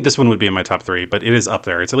 I don't think this one would be in my top 3, but it is up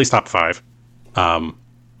there. It's at least top 5.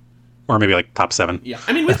 Or maybe like top 7. Yeah,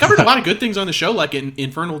 I mean, we've covered a lot of good things on the show, like in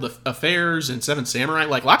Infernal Affairs and Seven Samurai,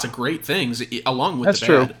 like lots of great things along with That's the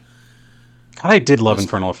true. bad. God, I did love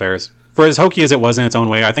Infernal Affairs. For as hokey as it was in its own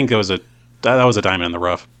way, I think that was a diamond in the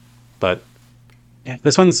rough. But yeah,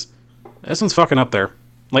 this one's fucking up there.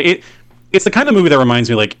 Like it's the kind of movie that reminds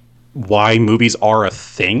me like why movies are a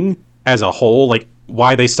thing as a whole, like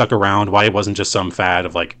why they stuck around, why it wasn't just some fad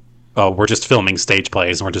of like, oh, we're just filming stage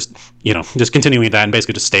plays and we're just, just continuing that and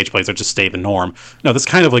basically just stage plays that just stay the norm. No, this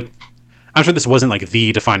kind of like, I'm sure this wasn't like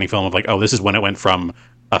the defining film of like, oh, this is when it went from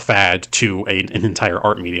a fad to an entire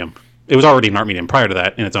art medium. It was already an art medium prior to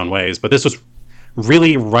that in its own ways, but this was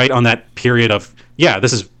really right on that period of, yeah,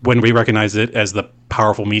 this is when we recognize it as the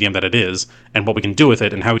powerful medium that it is and what we can do with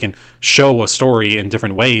it and how we can show a story in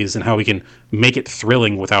different ways and how we can make it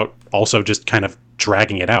thrilling without also just kind of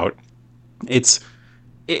dragging it out. This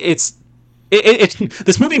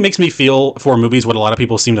movie makes me feel for movies what a lot of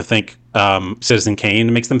people seem to think Citizen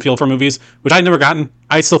Kane makes them feel for movies, which I've never gotten.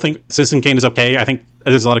 I still think Citizen Kane is okay. I think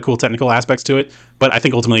there's a lot of cool technical aspects to it, but I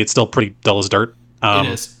think ultimately it's still pretty dull as dirt. It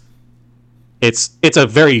is. It's a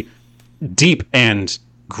very deep and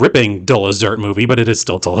gripping dull as dirt movie, but it is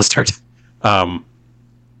still dull as dirt. And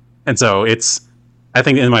so I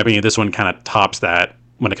think in my opinion, this one kind of tops that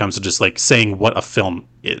when it comes to just like saying what a film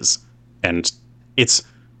is. And it's,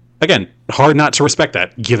 again, hard not to respect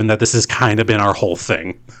that, given that this has kind of been our whole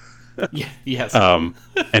thing. Yeah, yes. And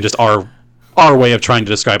just our way of trying to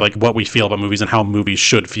describe like what we feel about movies and how movies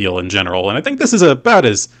should feel in general. And I think this is about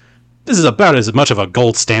as much of a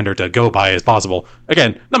gold standard to go by as possible.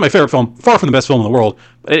 Again, not my favorite film, far from the best film in the world,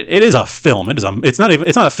 but it is a film. It's not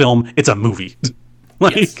a film, it's a movie.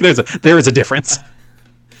 Like yes. there is a difference.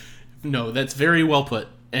 No, that's very well put.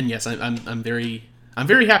 And yes, I'm very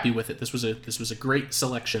happy with it. This was a great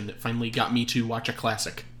selection that finally got me to watch a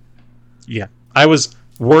classic. Yeah. I was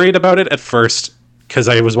worried about it at first because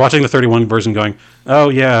I was watching the 31 version going, oh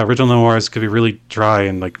yeah, original noirs could be really dry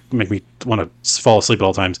and like make me want to fall asleep at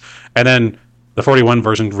all times. And then the 41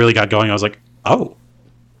 version really got going. I was like, oh,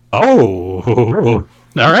 all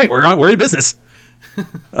right, we're in business.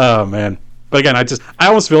 Oh man. But again, I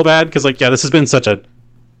almost feel bad because like, yeah, this has been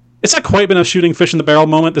it's not quite been a shooting fish in the barrel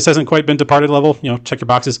moment. This hasn't quite been Departed level, check your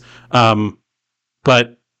boxes.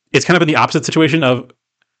 But it's kind of been the opposite situation of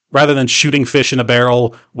rather than shooting fish in a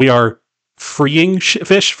barrel, we are freeing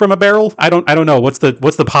fish from a barrel. I don't know what's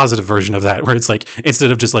the positive version of that, where it's like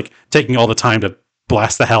instead of just like taking all the time to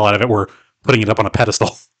blast the hell out of it, we're putting it up on a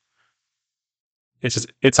pedestal.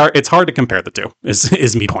 It's hard to compare the two.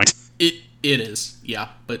 Is me point. It is, yeah,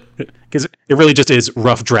 but because it really just is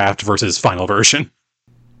rough draft versus final version.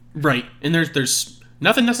 Right, and there's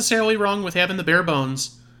nothing necessarily wrong with having the bare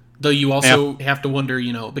bones, though you also have to wonder,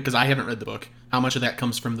 because I haven't read the book, how much of that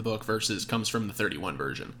comes from the book versus comes from the 31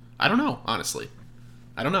 version. I don't know, honestly.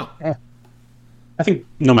 I don't know. Yeah. I think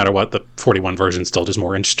no matter what, the 41 version is still just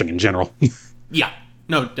more interesting in general. Yeah,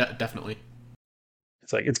 no, definitely.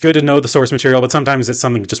 It's like, it's good to know the source material, but sometimes it's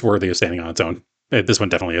something just worthy of standing on its own. This one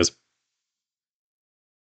definitely is.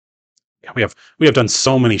 Yeah, we have done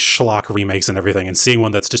so many schlock remakes and everything, and seeing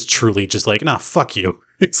one that's just truly just like, nah, fuck you.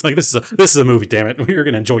 It's like, this is a movie, damn it. You're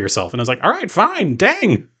gonna enjoy yourself. And I was like, all right, fine,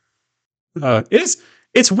 dang.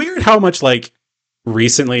 It's weird how much like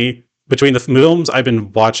recently between the films I've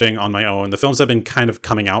been watching on my own, the films that have been kind of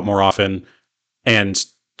coming out more often, and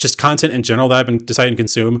just content in general that I've been deciding to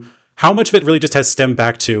consume, how much of it really just has stemmed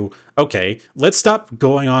back to, okay, let's stop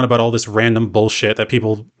going on about all this random bullshit that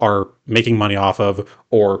people are making money off of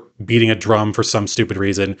or beating a drum for some stupid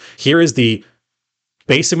reason. Here is the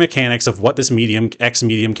basic mechanics of what this X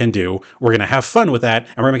medium can do. We're going to have fun with that,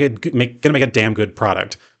 and we're going to make a damn good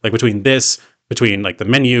product. Like between like the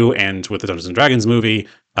Menu and with the Dungeons and Dragons movie,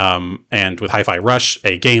 and with Hi-Fi Rush,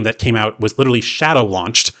 a game that came out, was literally shadow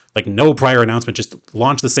launched, like no prior announcement, just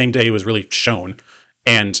launched the same day it was really shown.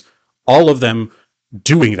 And all of them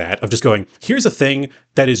doing that, of just going, here's a thing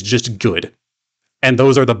that is just good. And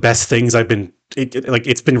those are the best things I've been,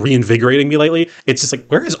 it's been reinvigorating me lately. It's just like,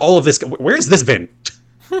 where is all of this? Where has this been?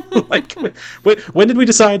 Like, when did we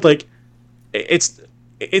decide, like, it's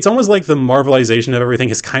almost like the Marvelization of everything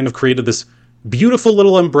has kind of created this beautiful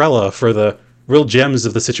little umbrella for the real gems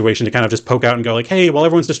of the situation to kind of just poke out and go like, hey, while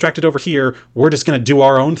everyone's distracted over here, we're just going to do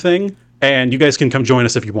our own thing, and you guys can come join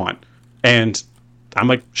us if you want. And I'm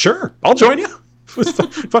like, sure, I'll join you.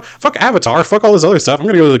 Fuck Avatar, fuck all this other stuff. I'm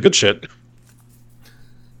going to go to the good shit.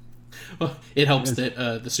 Well, it helps that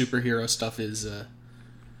the superhero stuff is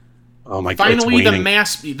oh my god! Finally,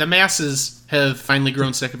 the masses have finally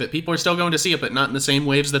grown sick of it. People are still going to see it, but not in the same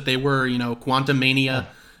waves that they were. Quantum Mania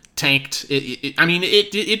tanked.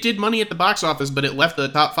 It did money at the box office, but it left the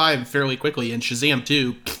top 5 fairly quickly. And Shazam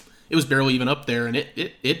 2, it was barely even up there, and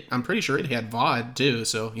it I'm pretty sure it had VOD too.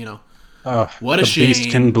 So what a shame. The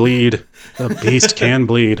beast can bleed. The beast can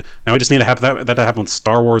bleed. Now we just need to have that to happen with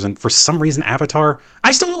Star Wars, and for some reason Avatar.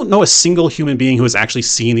 I still don't know a single human being who has actually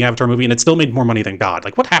seen the Avatar movie, and it still made more money than God.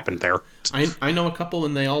 Like, what happened there? I know a couple,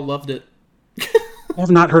 and they all loved it. I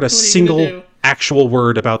have not heard a single actual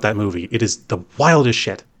word about that movie. It is the wildest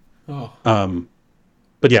shit. Oh.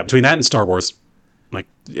 But yeah, between that and Star Wars,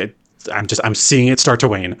 I'm seeing it start to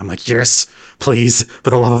wane. I'm like, yes, please,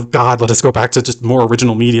 for the love of God, let us go back to just more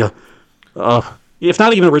original media. If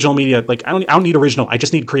not even original media, like I don't need original. I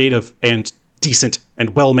just need creative and decent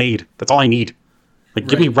and well made. That's all I need. Like,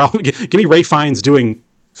 give me Ray Fiennes doing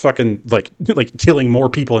fucking like killing more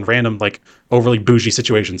people in random like overly bougie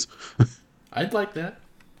situations. I'd like that.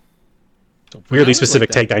 It's a weirdly specific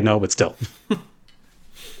take, I know, but still.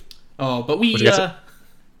 Oh, but we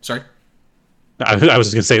sorry. I was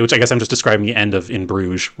just gonna say, which I guess I'm just describing the end of In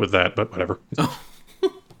Bruges with that, but whatever. Oh.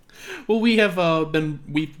 Well, we have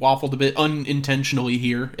we've waffled a bit unintentionally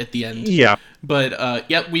here at the end. Yeah. But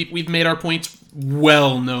we've made our points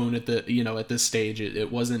well known at the at this stage.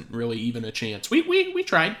 It wasn't really even a chance. We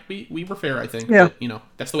tried. We were fair, I think. Yeah. But,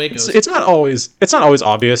 that's the way it goes. It's not always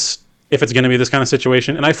obvious if it's going to be this kind of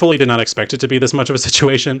situation, and I fully did not expect it to be this much of a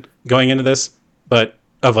situation going into this. But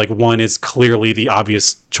of like one is clearly the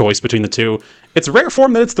obvious choice between the two. It's rare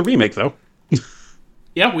form that it's the remake though.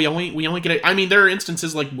 Yeah, we only get it. I mean, there are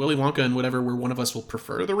instances like Willy Wonka and whatever where one of us will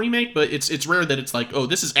prefer the remake, but it's rare that it's like, oh,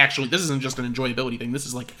 this isn't just an enjoyability thing. This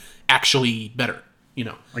is like actually better,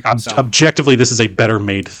 Like objectively, this is a better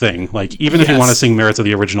made thing. Like even if you want to sing merits of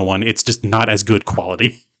the original one, it's just not as good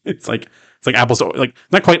quality. It's like apples to like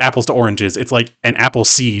not quite apples to oranges. It's like an apple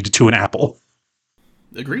seed to an apple.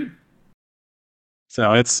 Agreed.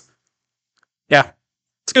 So it's a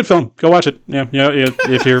good film. Go watch it. Yeah,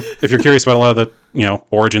 if you're curious about a lot of the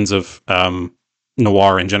origins of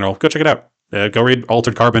noir in general, go check it out. Go read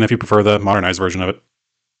Altered Carbon if you prefer the modernized version of it.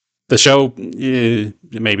 The show,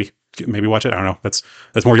 maybe watch it. I don't know. That's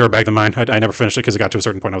more your bag than mine. I never finished it because it got to a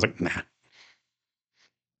certain point. I was like, nah.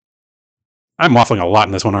 I'm waffling a lot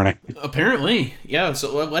in this one, aren't I? Apparently, yeah.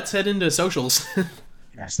 So let's head into socials.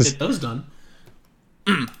 Get those done.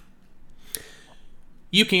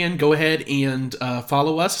 You can go ahead and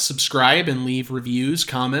follow us, subscribe, and leave reviews,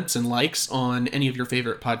 comments, and likes on any of your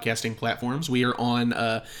favorite podcasting platforms. We are on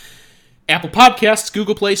Apple Podcasts,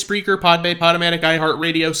 Google Play, Spreaker, Podbay, Podomatic,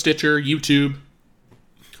 iHeartRadio, Stitcher, YouTube,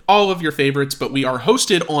 all of your favorites. But we are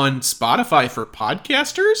hosted on Spotify for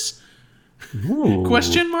podcasters? Ooh.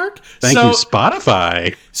 Question mark? Thank you,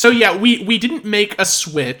 Spotify. So yeah, we didn't make a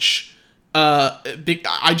switch.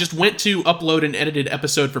 I just went to upload an edited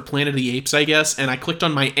episode for Planet of the Apes, I guess, and I clicked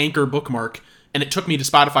on my Anchor bookmark, and it took me to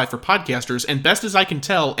Spotify for podcasters, and best as I can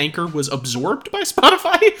tell, Anchor was absorbed by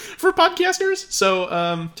Spotify for podcasters,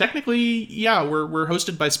 so, technically, yeah, we're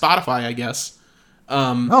hosted by Spotify, I guess.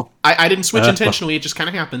 I didn't switch intentionally, it just kind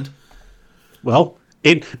of happened. Well,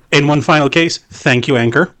 in one final case, thank you,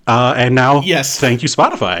 Anchor, and now, yes, thank you,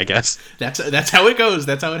 Spotify, I guess. That's how it goes,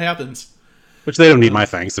 that's how it happens. Which they don't need my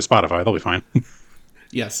thanks. They're Spotify. They'll be fine.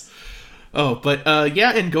 Yes. Oh, but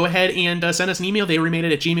and go ahead and send us an email,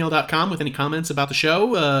 theyremade@gmail.com, with any comments about the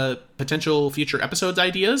show, potential future episodes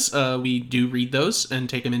ideas. We do read those and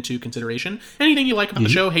take them into consideration. Anything you like about the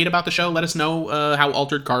show, hate about the show, let us know how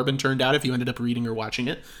Altered Carbon turned out if you ended up reading or watching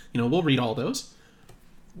it. We'll read all those.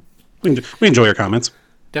 We enjoy your comments.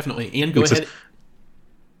 Definitely. And go ahead.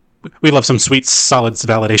 We love some sweet, solid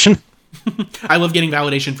validation. I love getting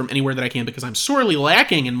validation from anywhere that I can because I'm sorely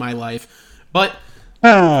lacking in my life. But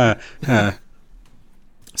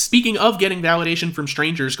speaking of getting validation from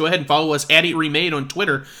strangers, go ahead and follow us at @remade on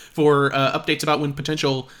Twitter for updates about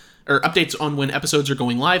updates on when episodes are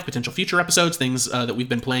going live, potential future episodes, things that we've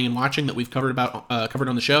been playing and watching that we've covered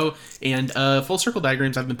on the show, and full circle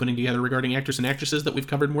diagrams I've been putting together regarding actors and actresses that we've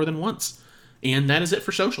covered more than once. And that is it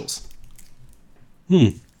for socials.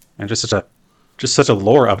 And just such a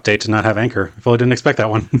lore update to not have Anchor. I fully didn't expect that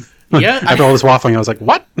one. Yeah. After all this waffling, I was like,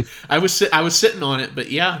 what? I was sitting on it, but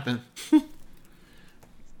yeah.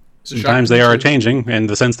 Sometimes they are changing in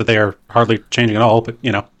the sense that they are hardly changing at all, but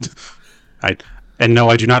I and no,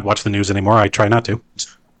 I do not watch the news anymore. I try not to.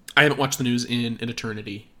 I haven't watched the news in an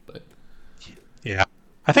eternity, but Yeah.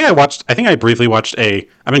 I think I briefly watched I've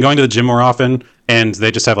been going to the gym more often, and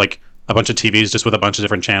they just have like a bunch of TVs just with a bunch of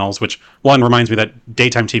different channels, which one reminds me that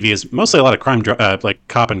daytime TV is mostly a lot of like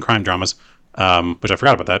cop and crime dramas, which I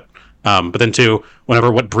forgot about that. But then two,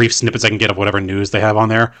 what brief snippets I can get of whatever news they have on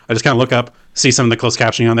there, I just kind of look up, see some of the closed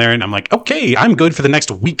captioning on there, and I'm like, okay, I'm good for the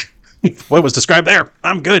next week. What was described there?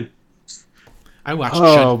 I'm good. I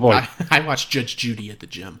watched Judge Judy at the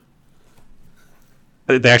gym.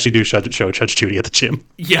 They actually do show Judge Judy at the gym.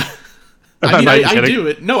 Yeah. I do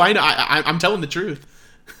it. No, I'm telling the truth.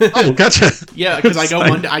 Oh, gotcha. Yeah, because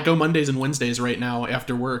I go Mondays and Wednesdays right now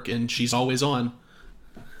after work, and she's always on.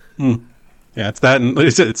 Yeah, it's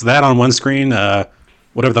that on one screen,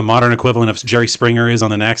 whatever the modern equivalent of Jerry Springer is on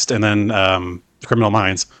the next, and then Criminal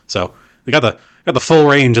Minds. So they got the full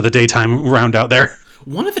range of the daytime round out there.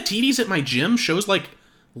 One of the TVs at my gym shows like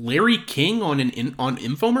Larry King on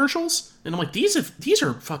infomercials, and I'm like, these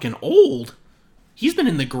are fucking old. He's been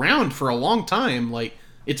in the ground for a long time. Like,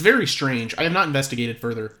 it's very strange. I have not investigated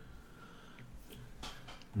further.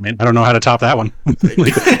 Man, I don't know how to top that one.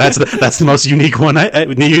 That's the most unique one.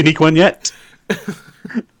 Unique one yet.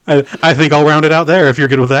 I think I'll round it out there if you're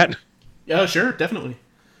good with that. Yeah, sure, definitely.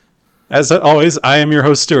 As always, I am your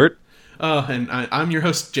host Stuart. And I'm your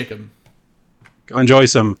host Jacob. Go enjoy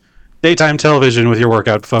some daytime television with your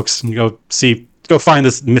workout, folks, and go find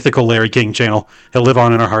this mythical Larry King channel. He'll live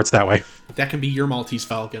on in our hearts that way. That can be your Maltese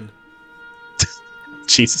Falcon.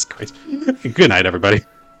 Jesus Christ. Good night, everybody.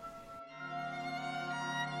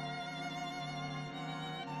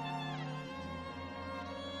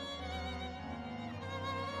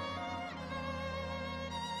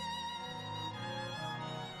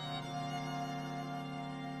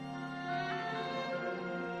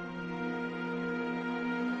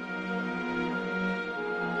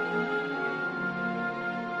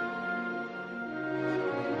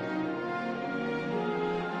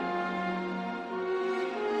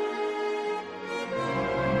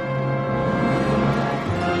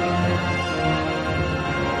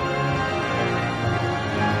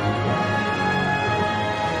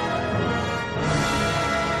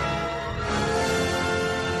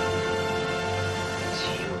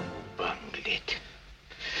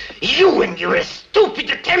 You and your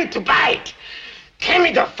stupid attempt to buy it.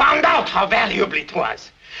 Temida found out how valuable it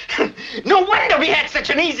was. No wonder we had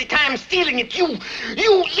such an easy time stealing it. You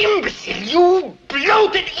imbecile, you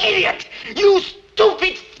bloated idiot, you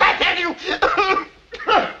stupid fathead, you...